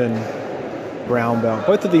well-proven brown belt.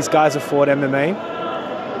 Both of these guys have fought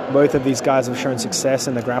MMA. Both of these guys have shown success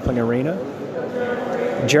in the grappling arena.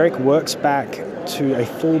 Jarek works back to a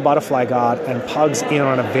full butterfly guard and Pugs in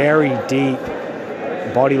on a very deep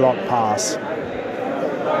body lock pass.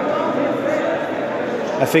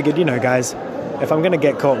 I figured, you know, guys, if I'm going to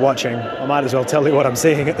get caught watching, I might as well tell you what I'm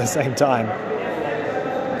seeing at the same time.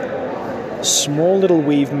 Small little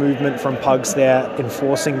weave movement from Pugs there,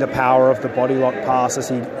 enforcing the power of the body lock pass as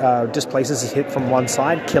he displaces his hip from one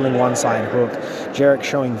side, killing one side hook. Jarek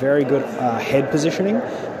showing very good head positioning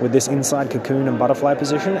with this inside cocoon and butterfly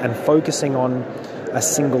position and focusing on a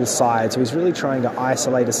single side. So he's really trying to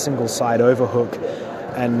isolate a single side overhook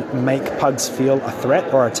and make Pugs feel a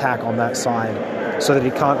threat or attack on that side so that he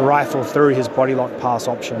can't rifle through his body lock pass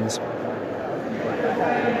options.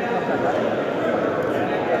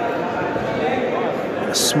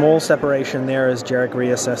 A small separation there as Jarek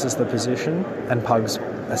reassesses the position and Pugs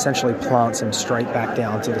essentially plants him straight back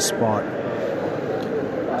down to the spot.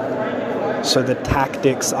 So the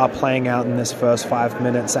tactics are playing out in this first 5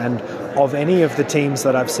 minutes, and of any of the teams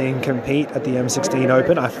that I've seen compete at the M16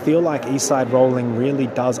 Open, I feel like Eastside Rolling really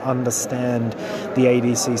does understand the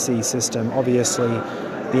ADCC system. Obviously,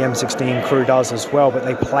 the M16 crew does as well, but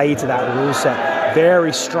they play to that rule set.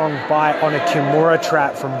 Very strong bite on a Kimura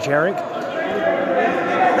trap from Jarek.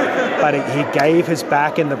 But he gave his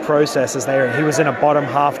back in the process as he was in a bottom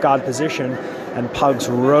half guard position, and Pugs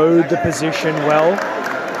rode the position well.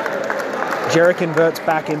 Jarek inverts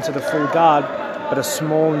back into the full guard, but a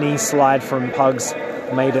small knee slide from Pugs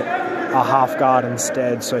made it a half guard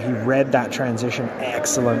instead, so he read that transition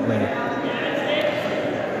excellently.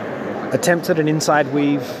 Attempted an inside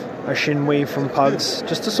weave, a shin weave from Pugs,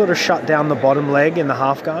 just to sort of shut down the bottom leg in the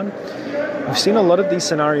half guard. We've seen a lot of these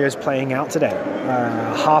scenarios playing out today.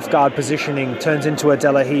 Half guard positioning turns into a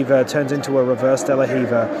De La Riva, turns into a reverse De La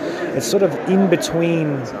Riva. It's sort of in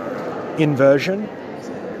between inversion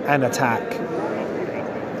and attack.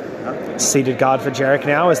 Seated guard for Jarek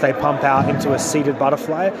now as they pump out into a seated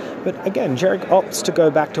butterfly. But again, Jarek opts to go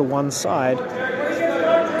back to one side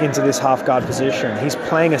into this half guard position. He's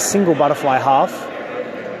playing a single butterfly half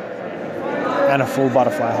and a full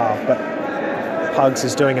butterfly half. But Pugs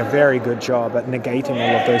is doing a very good job at negating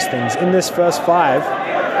all of those things. In this first 5,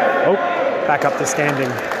 back up to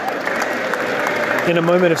standing. In a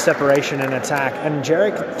moment of separation and attack, and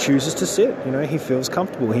Jarek chooses to sit. You know, he feels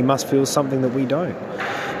comfortable. He must feel something that we don't.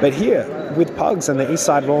 But here, with Pugs and the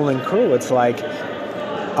Eastside Rolling crew, it's like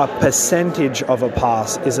a percentage of a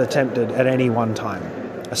pass is attempted at any one time.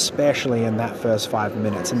 especially in that first 5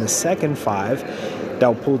 minutes. In the second 5,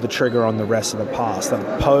 they'll pull the trigger on the rest of the pass.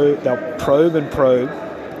 They'll probe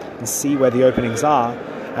and see where the openings are,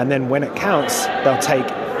 and then when it counts, they'll take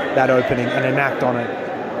that opening and enact on it.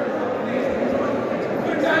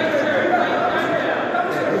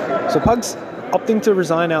 So Pug's opting to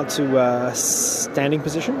resign out to standing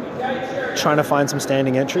position, trying to find some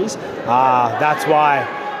standing entries. That's why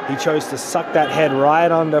he chose to suck that head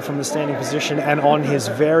right under from the standing position, and on his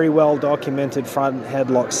very well documented front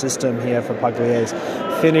headlock system here for Pugliese,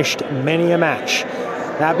 finished many a match.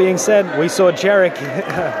 That being said, we saw Jarek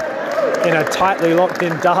in a tightly locked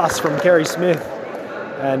in DAS from Kerry Smith,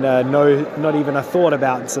 and not even a thought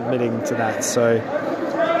about submitting to that. So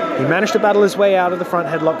he managed to battle his way out of the front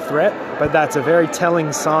headlock threat, but that's a very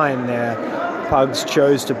telling sign there. Pugs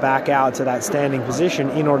chose to back out to that standing position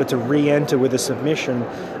in order to re-enter with a submission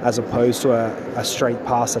as opposed to a straight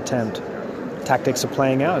pass attempt. Tactics are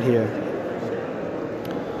playing out here.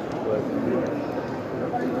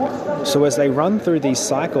 So as they run through these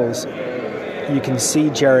cycles, you can see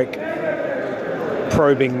Jarek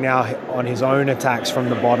probing now on his own attacks from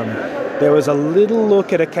the bottom. There was a little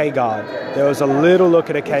look at a K-guard.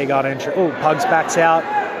 Entry. Oh, Pugs backs out.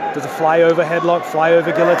 Does a flyover headlock,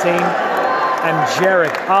 flyover guillotine. And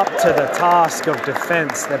Jarek up to the task of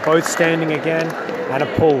defense. They're both standing again, and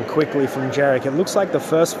a pull quickly from Jarek. It looks like the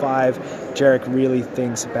first 5, Jarek really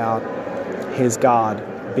thinks about his guard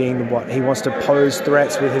being what he wants to pose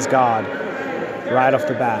threats with his guard right off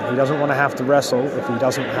the bat. He doesn't want to have to wrestle if he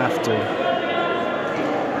doesn't have to.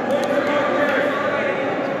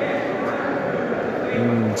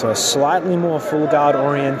 So a slightly more full guard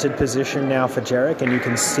oriented position now for Jarek, and you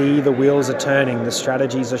can see the wheels are turning, the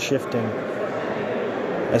strategies are shifting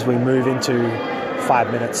as we move into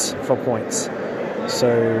 5 minutes for points. So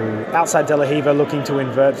outside De La Riva looking to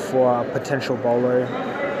invert for a potential bolo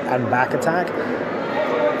and back attack,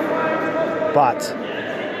 but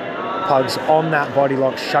Pugs on that body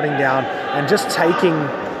lock, shutting down and just taking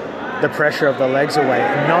the pressure of the legs away.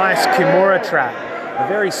 Nice Kimura trap, a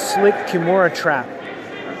very slick Kimura trap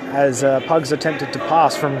as Pugs attempted to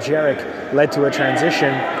pass from Jarek, led to a transition,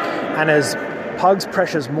 and as Pugs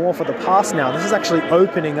pressures more for the pass now, this is actually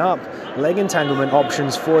opening up leg entanglement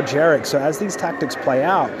options for Jarek. So as these tactics play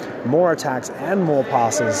out, more attacks and more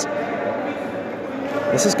passes,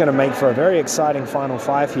 this is going to make for a very exciting final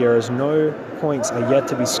 5 here, as no points are yet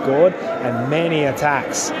to be scored and many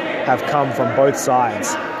attacks have come from both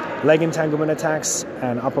sides. Leg entanglement attacks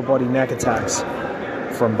and upper body neck attacks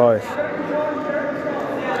from both.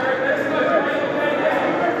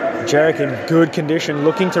 Jarek in good condition,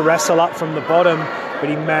 looking to wrestle up from the bottom, but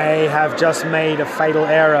he may have just made a fatal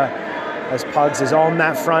error as Pugs is on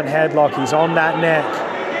that front headlock, he's on that neck,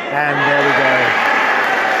 and there we go.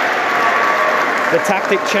 The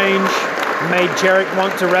tactic change made Jarek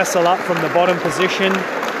want to wrestle up from the bottom position.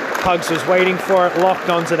 Pugs was waiting for it, locked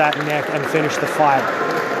onto that neck, and finished the fight.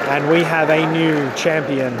 And we have a new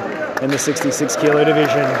champion in the 66 kilo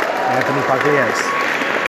division, Anthony Pugliese.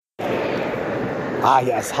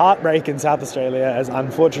 Yes, heartbreak in South Australia, as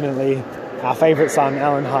unfortunately our favourite son,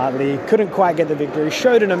 Alan Hartley, couldn't quite get the victory.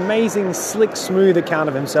 Showed an amazing, slick, smooth account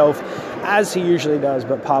of himself, as he usually does,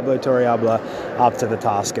 but Pablo Torrealba up to the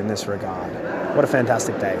task in this regard. What a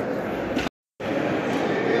fantastic day.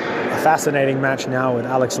 A fascinating match now with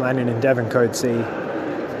Alex Lanyon and Devin Coetzee.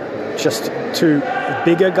 Just 2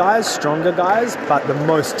 bigger guys, stronger guys, but the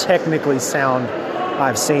most technically sound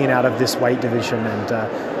I've seen out of this weight division,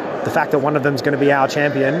 and the fact that one of them is going to be our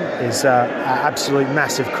champion is an absolute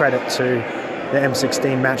massive credit to the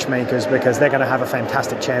M16 matchmakers, because they're going to have a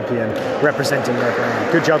fantastic champion representing their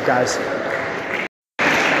brand. Good job, guys.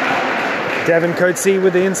 Devin Coetzee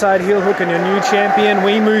with the inside heel hook and your new champion.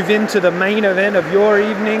 We move into the main event of your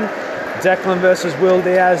evening. Declan versus Will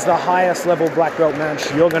Diaz, the highest level black belt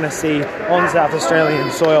match you're going to see on South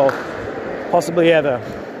Australian soil, possibly ever,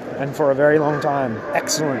 and for a very long time.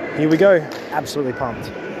 Excellent. Here we go. Absolutely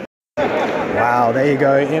pumped. Wow, there you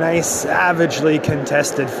go. In a savagely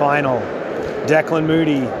contested final, Declan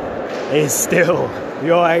Moody is still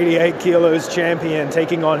your 88 kilos champion,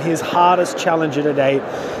 taking on his hardest challenger to date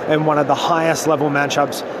and one of the highest level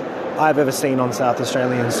matchups I've ever seen on South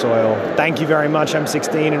Australian soil. Thank you very much,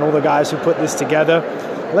 M16 and all the guys who put this together.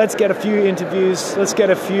 Let's get a few interviews, let's get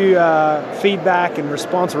a few feedback and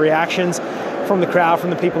response reactions from the crowd, from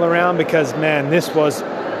the people around, because man, this was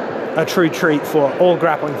a true treat for all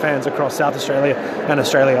grappling fans across South Australia and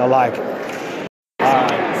Australia alike.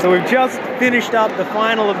 So we've just finished up the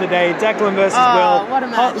final of the day, Declan versus Will,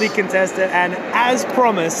 hotly contested, and as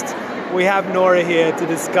promised, we have Nora here to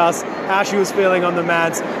discuss how she was feeling on the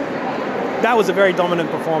mats. that was a very dominant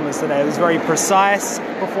performance today. It was a very precise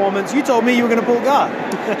performance. You told me you were going to pull guard.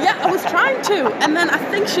 Yeah, I was trying to, and then I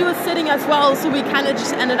think she was sitting as well, so we kind of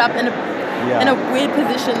just ended up in a weird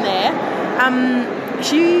position there.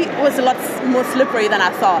 She was a lot more slippery than I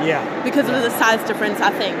thought. Yeah. Because of the size difference, I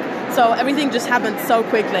think. So everything just happened so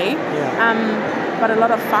quickly. Yeah. But a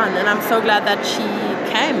lot of fun, and I'm so glad that she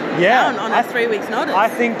came down on a 3 weeks notice. I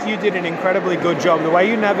think you did an incredibly good job. The way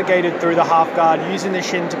you navigated through the half guard, using the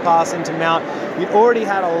shin to pass into mount, you'd already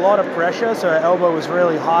had a lot of pressure, so her elbow was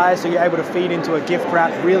really high, so you're able to feed into a gift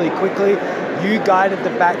wrap really quickly. You guided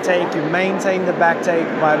the back take, you maintained the back take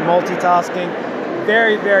by multitasking.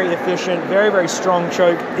 Very, very efficient, very, very strong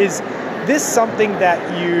choke. Is this something that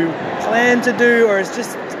you plan to do, or is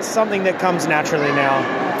just something that comes naturally now?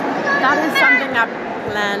 That is something I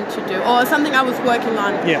plan to do, or something I was working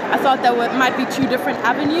on. Yeah. I thought there might be two different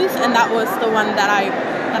avenues, and that was the one that I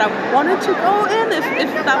wanted to go in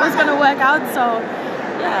if that was going to work out. So,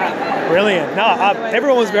 yeah. Brilliant. No,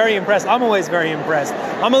 everyone was very impressed. I'm always very impressed.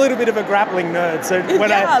 I'm a little bit of a grappling nerd, so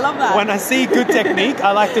I love that. When I see good technique,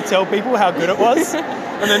 I like to tell people how good it was.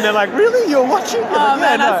 And then they're like, really? You're watching? Oh,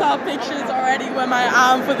 man, I saw pictures already where my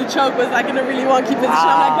arm for the choke was like in a really wonky position.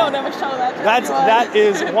 I'm like, no, never show that. That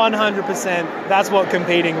is 100%. That's what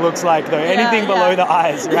competing looks like, though. Anything below the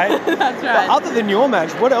eyes, right? That's right. But other than your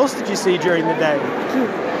match, what else did you see during the day?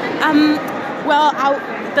 Well,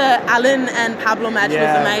 the Alan and Pablo match was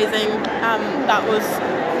amazing. That was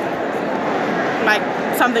like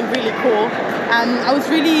something really cool. I was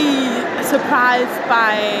really surprised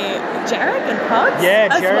by Jarek and Pugs. Yeah,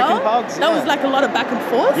 as Jarek well. and Pugs. That was like a lot of back and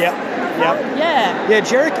forth. Yeah,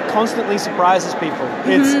 Jarek constantly surprises people.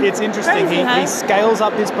 It's interesting. Crazy, He scales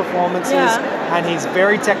up his performances and he's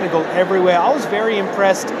very technical everywhere. I was very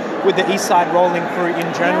impressed with the East Side rolling through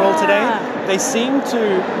in general today. They seem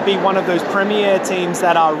to be one of those premier teams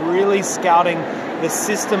that are really scouting the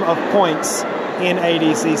system of points in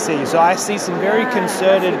ADCC. So I see some very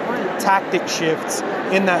concerted tactic shifts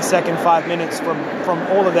in that second 5 minutes from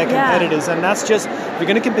all of their competitors. And that's just, if you're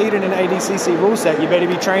going to compete in an ADCC rule set, you better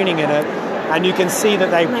be training in it. And you can see that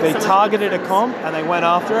they targeted a comp and they went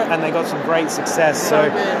after it and they got some great success. So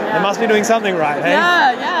they must be doing something right, hey?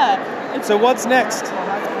 Yeah. So what's next?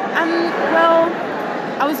 Well,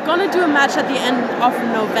 I was going to do a match at the end of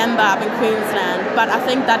November up in Queensland, but I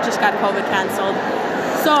think that just got COVID cancelled.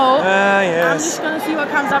 So I'm just going to see what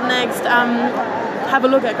comes up next. Have a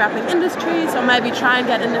look at grappling industries, or maybe try and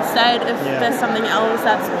get in the state if there's something else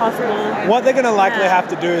that's possible. What they're going to likely have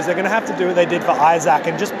to do is they're going to have to do what they did for Isaac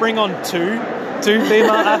and just bring on two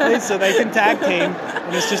female athletes so they can tag team,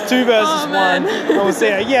 and it's just 2 versus 1. And we'll see.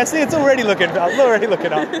 It's already looking up.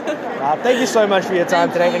 Thank you so much for your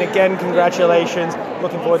time today, and again, congratulations.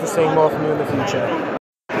 Looking forward to seeing more from you in the future.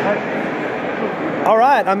 All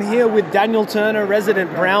right, I'm here with Daniel Turner,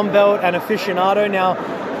 resident brown belt and aficionado. Now,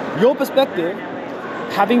 your perspective,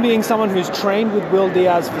 having been someone who's trained with Will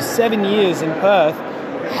Diaz for 7 years in Perth,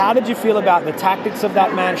 how did you feel about the tactics of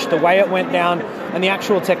that match, the way it went down, and the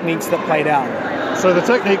actual techniques that played out? So the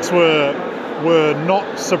techniques were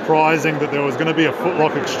not surprising that there was going to be a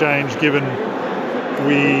footlock exchange, given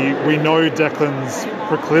we know Declan's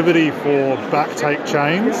proclivity for back take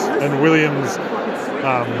chains and Williams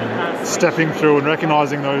stepping through and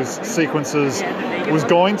recognising those sequences was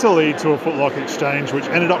going to lead to a footlock exchange, which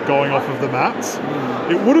ended up going off of the mats.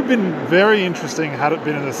 It would have been very interesting had it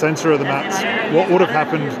been in the centre of the mats. What would have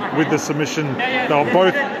happened with the submission? They were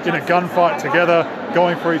both in a gunfight together,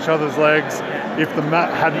 going for each other's legs, if the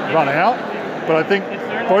mat hadn't run out. But I think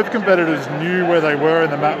both competitors knew where they were in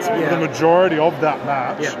the mats for the majority of that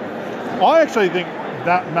match. I actually think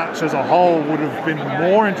that match as a whole would have been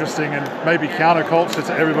more interesting, and maybe counterculture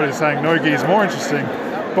to everybody saying no gi is more interesting.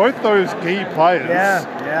 Both those gi players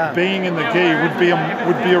being in the gi would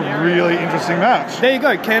be a really interesting match. There you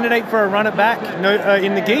go, candidate for a run it back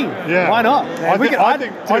in the gi. Yeah, why not? I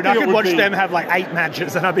could watch them them have like 8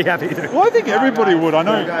 matches, and I'd be happy to. Well, I think everybody would. I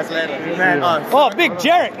know. Big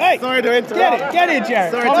Jarek! Hey, sorry to interrupt. Get in,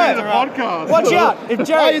 Jarek. Sorry to interrupt. Podcast. Watch out! If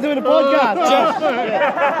Jarek, are you doing a podcast?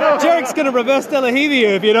 Jarek's going to reverse Delahevia you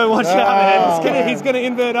if you don't watch out, man. He's going to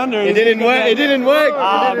invert under. It didn't work.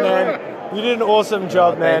 Man. You did an awesome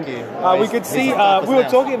job, man. Thank you. We could see, we were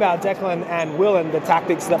talking about Declan and Will and the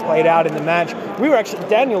tactics that played out in the match.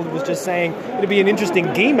 Daniel was just saying it'd be an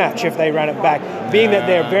interesting gi match if they ran it back, being that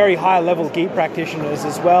they're very high-level gi practitioners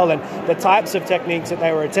as well, and the types of techniques that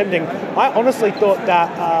they were attempting. I honestly thought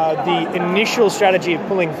that the initial strategy of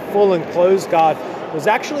pulling full and closed guard was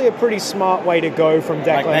actually a pretty smart way to go from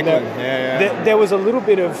Declan. Like Declan. There was a little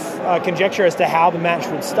bit of conjecture as to how the match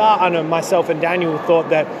would start. I know myself and Daniel thought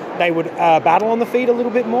that they would battle on the feet a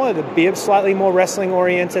little bit more. There'd be a slightly more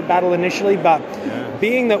wrestling-oriented battle initially, but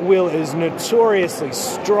being that Will is notoriously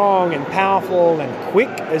strong and powerful and quick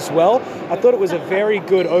as well, I thought it was a very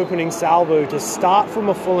good opening salvo to start from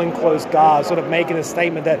a full enclosed guard, sort of making a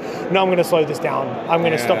statement that, no, I'm going to slow this down. I'm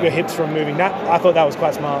going to stop your hips from moving. I thought that was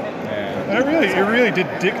quite smart. And it really did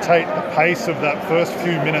dictate the pace of that first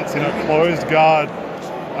few minutes in a closed guard.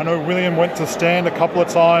 I know William went to stand a couple of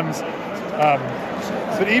times,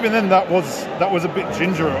 but even then that was a bit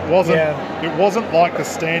ginger. It wasn't like the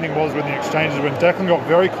standing was when the exchanges, when Declan got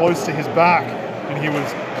very close to his back and he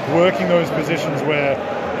was working those positions where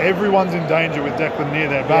everyone's in danger with Declan near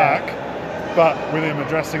their back, but William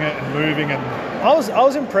addressing it and moving. And I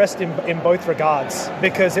was impressed in both regards,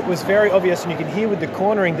 because it was very obvious, and you can hear with the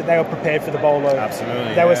cornering that they were prepared for the bolo.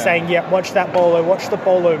 Absolutely. They were saying, watch that bolo, watch the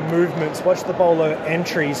bolo movements, watch the bolo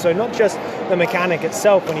entries. So not just the mechanic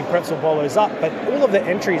itself when he pretzel bolos up, but all of the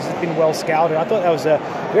entries has been well scouted. I thought that was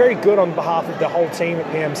very good on behalf of the whole team at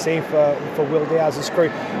PMC for Will Diaz's crew.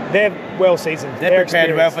 They're well seasoned. They're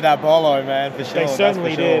prepared well for that bolo, man, for sure. They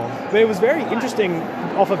certainly did. But it was very interesting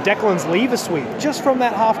off of Declan's lever sweep. Just from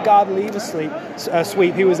that half guard lever sweep,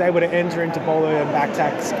 he was able to enter into bolo and back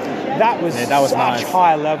tacks. That was such nice.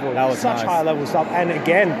 High level. That was such nice. High level stuff. And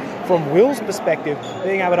again, from Will's perspective,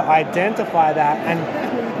 being able to identify that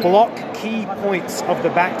and block key points of the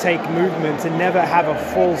back take movement and never have a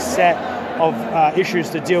full set of issues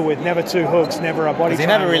to deal with, never two hooks, never a body triangle. He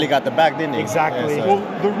never really got the back, didn't he? Exactly. Well,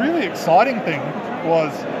 the really exciting thing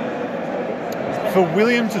was for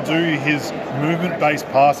William to do his movement-based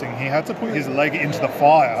passing, he had to put his leg into the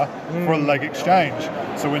fire for a leg exchange.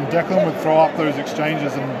 So when Declan would throw up those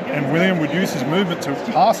exchanges and William would use his movement to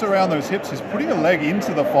pass around those hips, he's putting a leg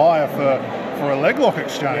into the fire for a leg lock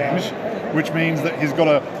exchange, which means that he's got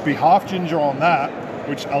to be half ginger on that,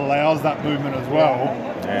 which allows that movement as well,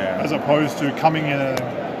 as opposed to coming in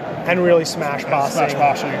and really smash passing.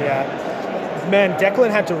 Man,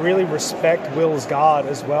 Declan had to really respect Will's guard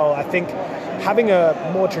as well. I think having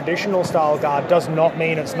a more traditional style guard does not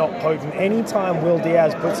mean it's not potent. Anytime Will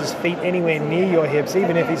Diaz puts his feet anywhere near your hips,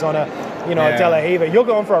 even if he's on a De La Riva, you're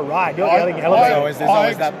going for a ride. You're yelling elevator. There's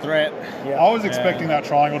always that threat. I was expecting that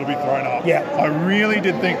triangle to be thrown up. I really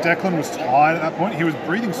did think Declan was tired at that point. He was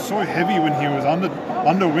breathing so heavy when he was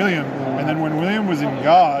under William, and then when William was in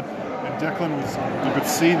guard and Declan was, you could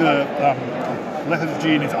see the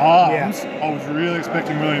lethargy in his arms. I was really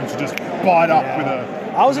expecting William to just bite up with a.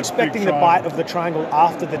 I was expecting the bite of the triangle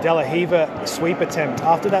after the De La Riva sweep attempt.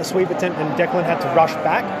 After that sweep attempt, and Declan had to rush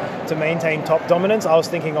back to maintain top dominance, I was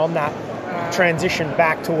thinking on that transition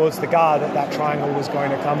back towards the guard that triangle was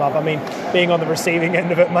going to come up. I mean, being on the receiving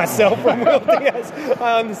end of it myself from Will Diaz,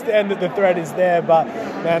 I understand that the threat is there, but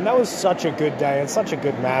man, that was such a good day and such a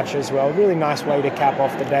good match as well. Really nice way to cap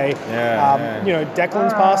off the day.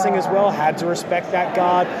 Declan's passing as well, had to respect that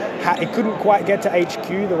guard. It couldn't quite get to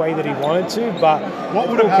HQ the way that he wanted to, but what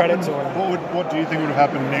would have happened? To him. What do you think would have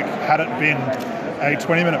happened, Nick, had it been a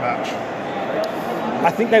 20-minute match? I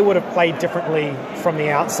think they would have played differently from the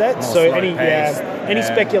outset. More so any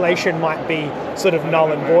speculation might be sort of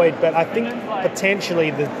null and void. But I think potentially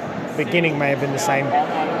the beginning may have been the same.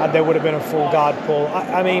 There would have been a full guard pull.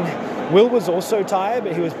 I mean, Will was also tired,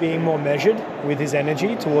 but he was being more measured with his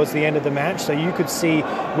energy towards the end of the match. So you could see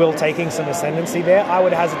Will taking some ascendancy there. I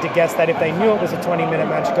would hazard to guess that if they knew it was a 20-minute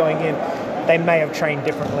match going in, they may have trained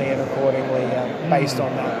differently and accordingly based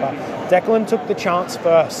on that. But Declan took the chance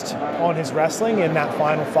first on his wrestling in that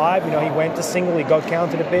final five. He went to single, he got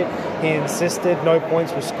counted a bit, he insisted, no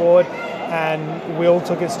points were scored, and Will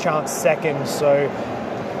took his chance second. So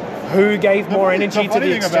who gave more energy to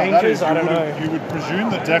the exchanges? I don't know. You would presume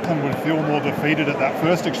that Declan would feel more defeated at that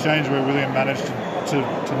first exchange where William managed to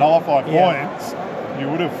nullify points. You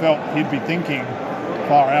would have felt he'd be thinking,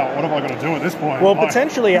 far out, what have I got to do at this point? Well,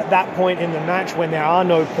 potentially at that point in the match when there are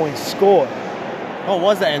no points scored. What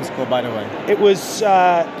was the end score, by the way? It was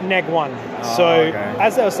neg 1.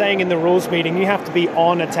 As they were saying in the rules meeting, you have to be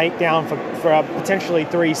on a takedown for potentially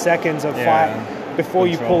 3 seconds of fight before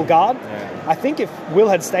you pull guard. I think if Will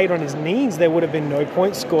had stayed on his knees, there would have been no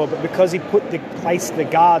point score, but because he placed the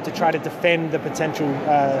guard to try to defend the potential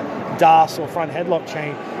DAS or front headlock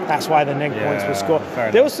chain, that's why the neg points were scored.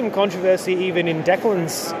 There was some controversy even in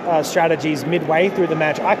Declan's strategies midway through the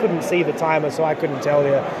match. I couldn't see the timer, so I couldn't tell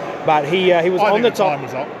you, but he was on the top. Time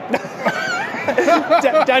was up.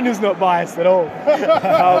 Daniel's not biased at all.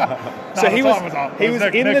 He was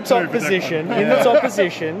in the top position,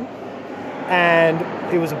 and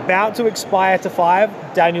it was about to expire to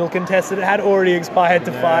 5. Daniel contested it, had already expired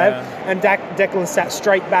to 5. And Declan sat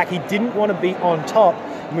straight back. He didn't want to be on top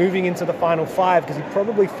moving into the final 5 because he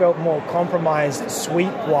probably felt more compromised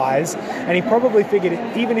sweep-wise. And he probably figured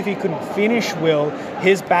even if he couldn't finish Will,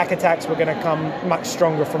 his back attacks were going to come much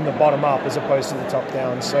stronger from the bottom up as opposed to the top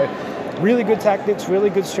down. So really good tactics, really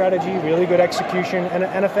good strategy, really good execution,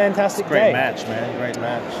 and a fantastic day. Great match, man. Great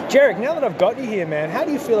match. Jarek, now that I've got you here, man, how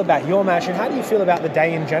do you feel about your match and how do you feel about the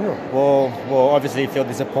day in general? Well, obviously feel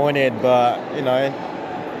disappointed, but, you know,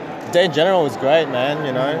 the day in general was great, man,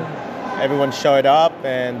 you know. Everyone showed up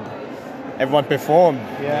and everyone performed,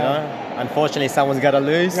 you know. Unfortunately, someone's got to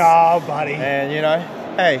lose. Oh, buddy. And, you know,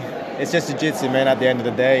 hey, it's just jiu-jitsu, man, at the end of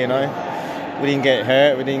the day, you know. We didn't get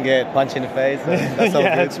hurt. We didn't get punched in the face. So that's all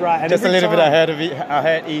good. That's right. And just a little bit of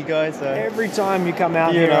hurt ego. So every time you come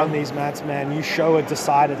out here on these mats, man, you show a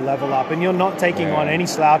decided level up, and you're not taking on any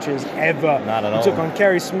slouches ever. Not at all. You took on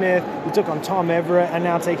Kerry Smith, you took on Tom Everett, and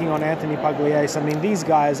now taking on Anthony Pugliese. I mean, these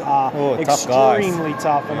guys are extremely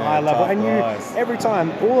tough and high level. And every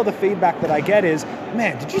time, all of the feedback that I get is,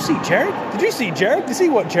 man, did you see Jarek? Did you see Jarek? Did you see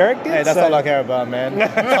what Jarek did? Hey, that's all I care about, man.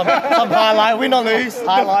 some highlight, win or lose,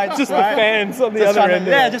 highlights. Just right? the fans on the just other end.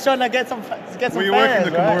 Just trying to get some fans. Were you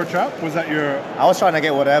working the Kimura trap? Was that your... I was trying to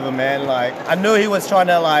get whatever, man. Like, I knew he was trying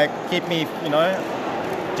to, like, keep me, you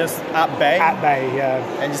know, just at bay. At bay, yeah.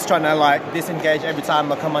 And just trying to, like, disengage every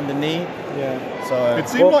time I come underneath. Yeah. So it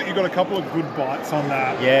seemed like you got a couple of good bites on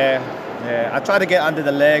that. Yeah. I tried to get under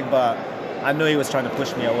the leg, but I knew he was trying to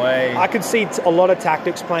push me away. I could see a lot of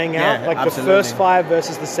tactics playing out. Like absolutely. The first 5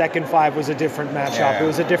 versus the second 5 was a different matchup. It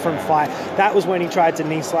was a different fight. That was when he tried to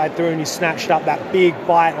knee slide through and he snatched up that big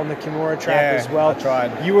bite on the Kimura trap as well. I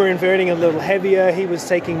tried. You were inverting a little heavier. He was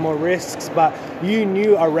taking more risks, but you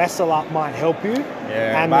knew a wrestle up might help you.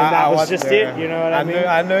 Yeah, and then that was just it. You know what I mean?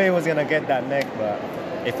 I knew he was going to get that neck, but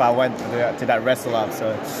if I went to that wrestle up,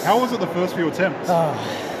 so... How was it the first few attempts?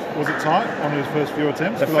 Was it tight on his first few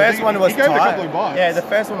attempts? The first one was tight. He gave a couple of bites. Yeah, the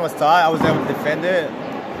first one was tight. I was able to defend it.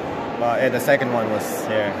 But the second one was,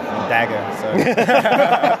 a dagger. So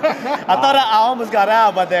I thought I almost got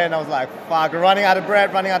out, but then I was like, fuck, running out of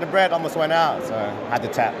breath, almost went out. So I had to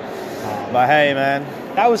tap. But hey, man.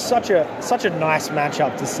 That was such a nice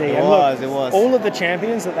matchup to see. It was. All of the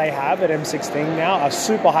champions that they have at M16 now are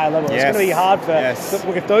super high level. It's going to be hard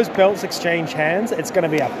if those belts exchange hands, it's going to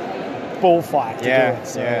be a bullfight to do it.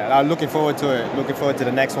 So. Yeah, I'm looking forward to it. Looking forward to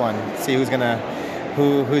the next one. See who's gonna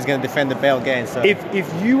defend the belt again. So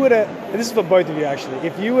if you were to, this is for both of you actually,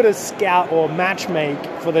 if you were to scout or match make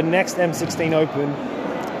for the next M16 Open,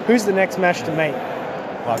 who's the next match to make?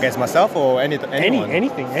 Well, against myself or anyone? Anyone.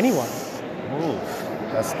 Ooh,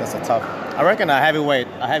 that's a tough. I reckon a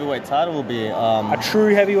heavyweight title will be a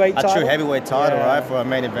true heavyweight title. A true heavyweight title, right, for a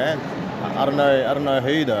main event. I don't know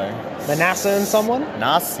who though. The Nasser and someone?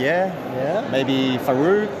 Nas, yeah. Maybe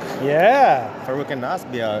Farouk. Yeah. Farouk and Nas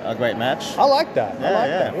be a great match. I like that.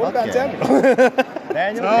 That. What about Daniel?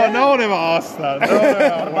 Daniel? No one ever asked that.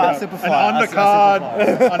 What about Super Fight?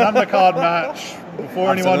 An undercard match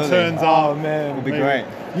before anyone turns up. Oh man, would be great.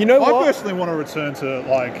 You know what? I personally want to return to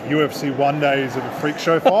like UFC 1 days of a freak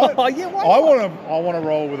show fight. Oh yeah, why I want to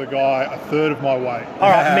roll with a guy a third of my weight. All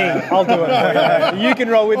right, me. I'll do it. You can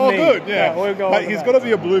roll with me. Oh, good. Yeah. We'll go. Mate, he's got to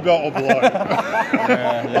be a blue belt or below.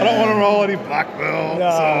 I don't want to roll any black belts.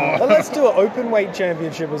 No. Well, let's do an open weight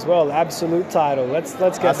championship as well. Absolute title. Let's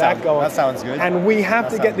get that going. That sounds good. And we have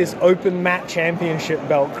to get this open mat championship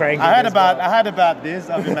belt cranking. I heard about this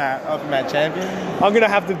open mat champion. I'm gonna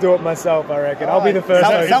have to do it myself. I reckon. I'll be the first.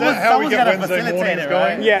 Someone's going to facilitate it,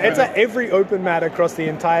 right? Yeah, it's at every open mat across the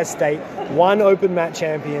entire state. One open mat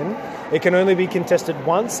champion. It can only be contested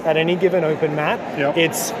once at any given open mat. Yep.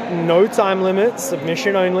 It's no time limit,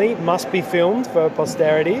 submission only, must be filmed for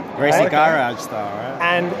posterity. Gracie Garage style,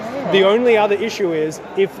 right? And the only other issue is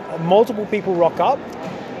if multiple people rock up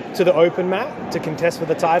to the open mat to contest for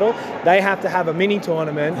the title, they have to have a mini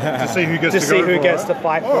tournament to see who gets to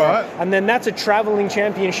fight for it. And then that's a traveling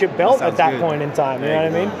championship belt at that point in time. You know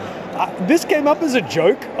what I mean? This came up as a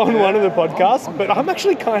joke on one of the podcasts, but I'm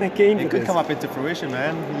actually kind of keen. It could come up into fruition,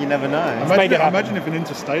 man. You never know. Imagine if an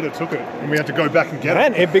interstater took it and we had to go back and get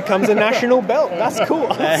it. It becomes a national belt. That's cool.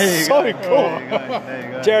 That's so cool. There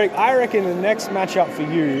you go. Jarek, I reckon the next matchup for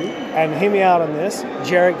you, and hear me out on this,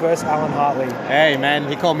 Jarek versus Alan Hartley. Hey, man,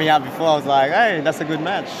 he called me out before. I was like, hey, that's a good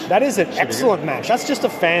match. That is an excellent match. That's just a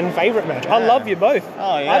fan favourite match. I love you both.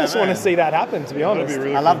 Oh, yeah, I just want to see that happen, to be honest.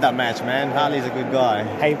 Really I love that match, man. Hartley's a good guy.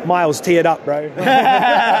 Hey, Miles, tee it up, bro.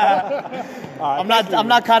 I'm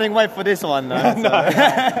not cutting weight for this one, though.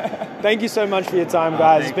 Thank you so much for your time,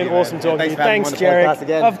 guys. It's been awesome talking to you. Thanks, Jerry.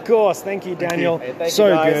 Of course. Thank you, Daniel. Thank so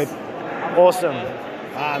you guys. good. Awesome.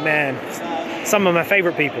 Man. Some of my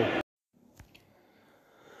favorite people.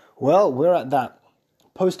 Well, we're at that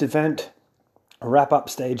post-event wrap-up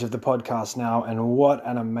stage of the podcast now, and what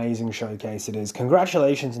an amazing showcase it is.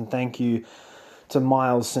 Congratulations and thank you to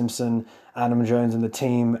Miles Simpson, Adam Jones and the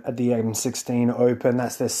team at the M16 Open.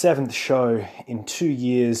 That's their 7th show in 2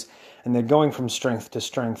 years, and they're going from strength to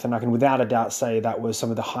strength, and I can without a doubt say that was some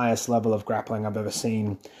of the highest level of grappling I've ever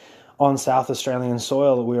seen on South Australian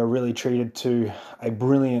soil. We were really treated to a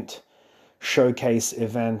brilliant showcase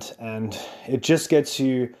event, and it just gets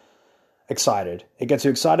you excited. It gets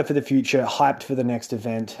you excited for the future, hyped for the next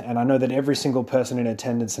event, and I know that every single person in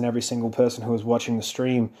attendance and every single person who was watching the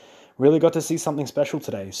stream really got to see something special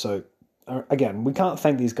today. So again, we can't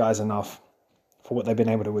thank these guys enough for what they've been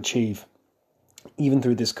able to achieve, even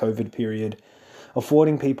through this COVID period,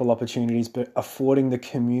 affording people opportunities, but affording the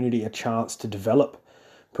community a chance to develop,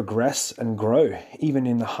 progress, and grow, even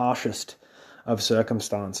in the harshest of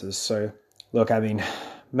circumstances. So look, I mean,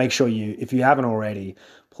 make sure you, if you haven't already,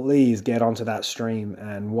 please get onto that stream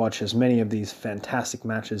and watch as many of these fantastic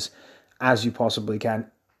matches as you possibly can,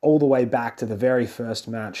 all the way back to the very first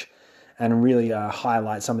match, and really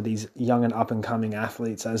highlight some of these young and up-and-coming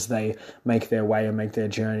athletes as they make their way and make their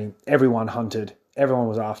journey. Everyone hunted, everyone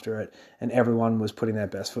was after it, and everyone was putting their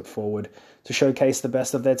best foot forward to showcase the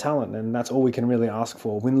best of their talent, and that's all we can really ask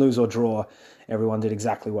for. Win, lose, or draw, everyone did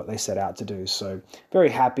exactly what they set out to do. So very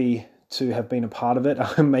happy to have been a part of it.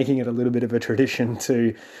 I'm making it a little bit of a tradition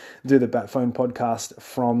to do the Bat Phone podcast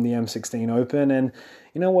from the M16 Open, and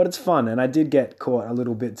you know what, it's fun. And I did get caught a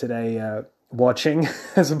little bit today watching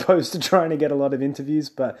as opposed to trying to get a lot of interviews,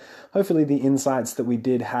 but hopefully the insights that we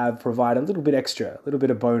did have provide a little bit extra, a little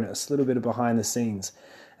bit of bonus, a little bit of behind the scenes,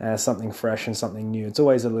 something fresh and something new. It's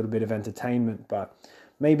always a little bit of entertainment, but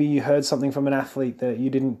maybe you heard something from an athlete that you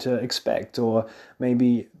didn't expect, or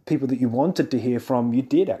maybe people that you wanted to hear from, you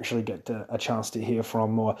did actually get a chance to hear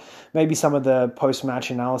from, or maybe some of the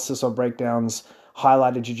post-match analysis or breakdowns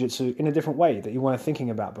highlighted jiu-jitsu in a different way that you weren't thinking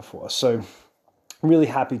about before. So really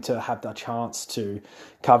happy to have the chance to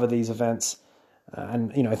cover these events,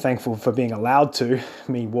 and you know, thankful for being allowed to,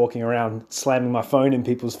 me walking around slamming my phone in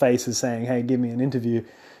people's faces saying, hey, give me an interview.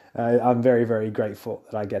 I'm very, very grateful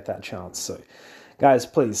that I get that chance. So guys,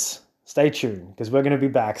 please stay tuned, because we're going to be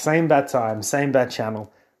back. Same bat time, same bat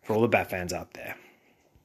channel for all the bat fans out there.